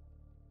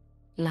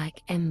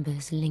 like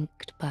embers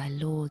linked by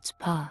lords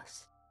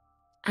past.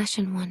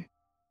 Ashen One,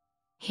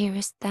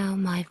 hearest thou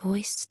my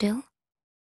voice still?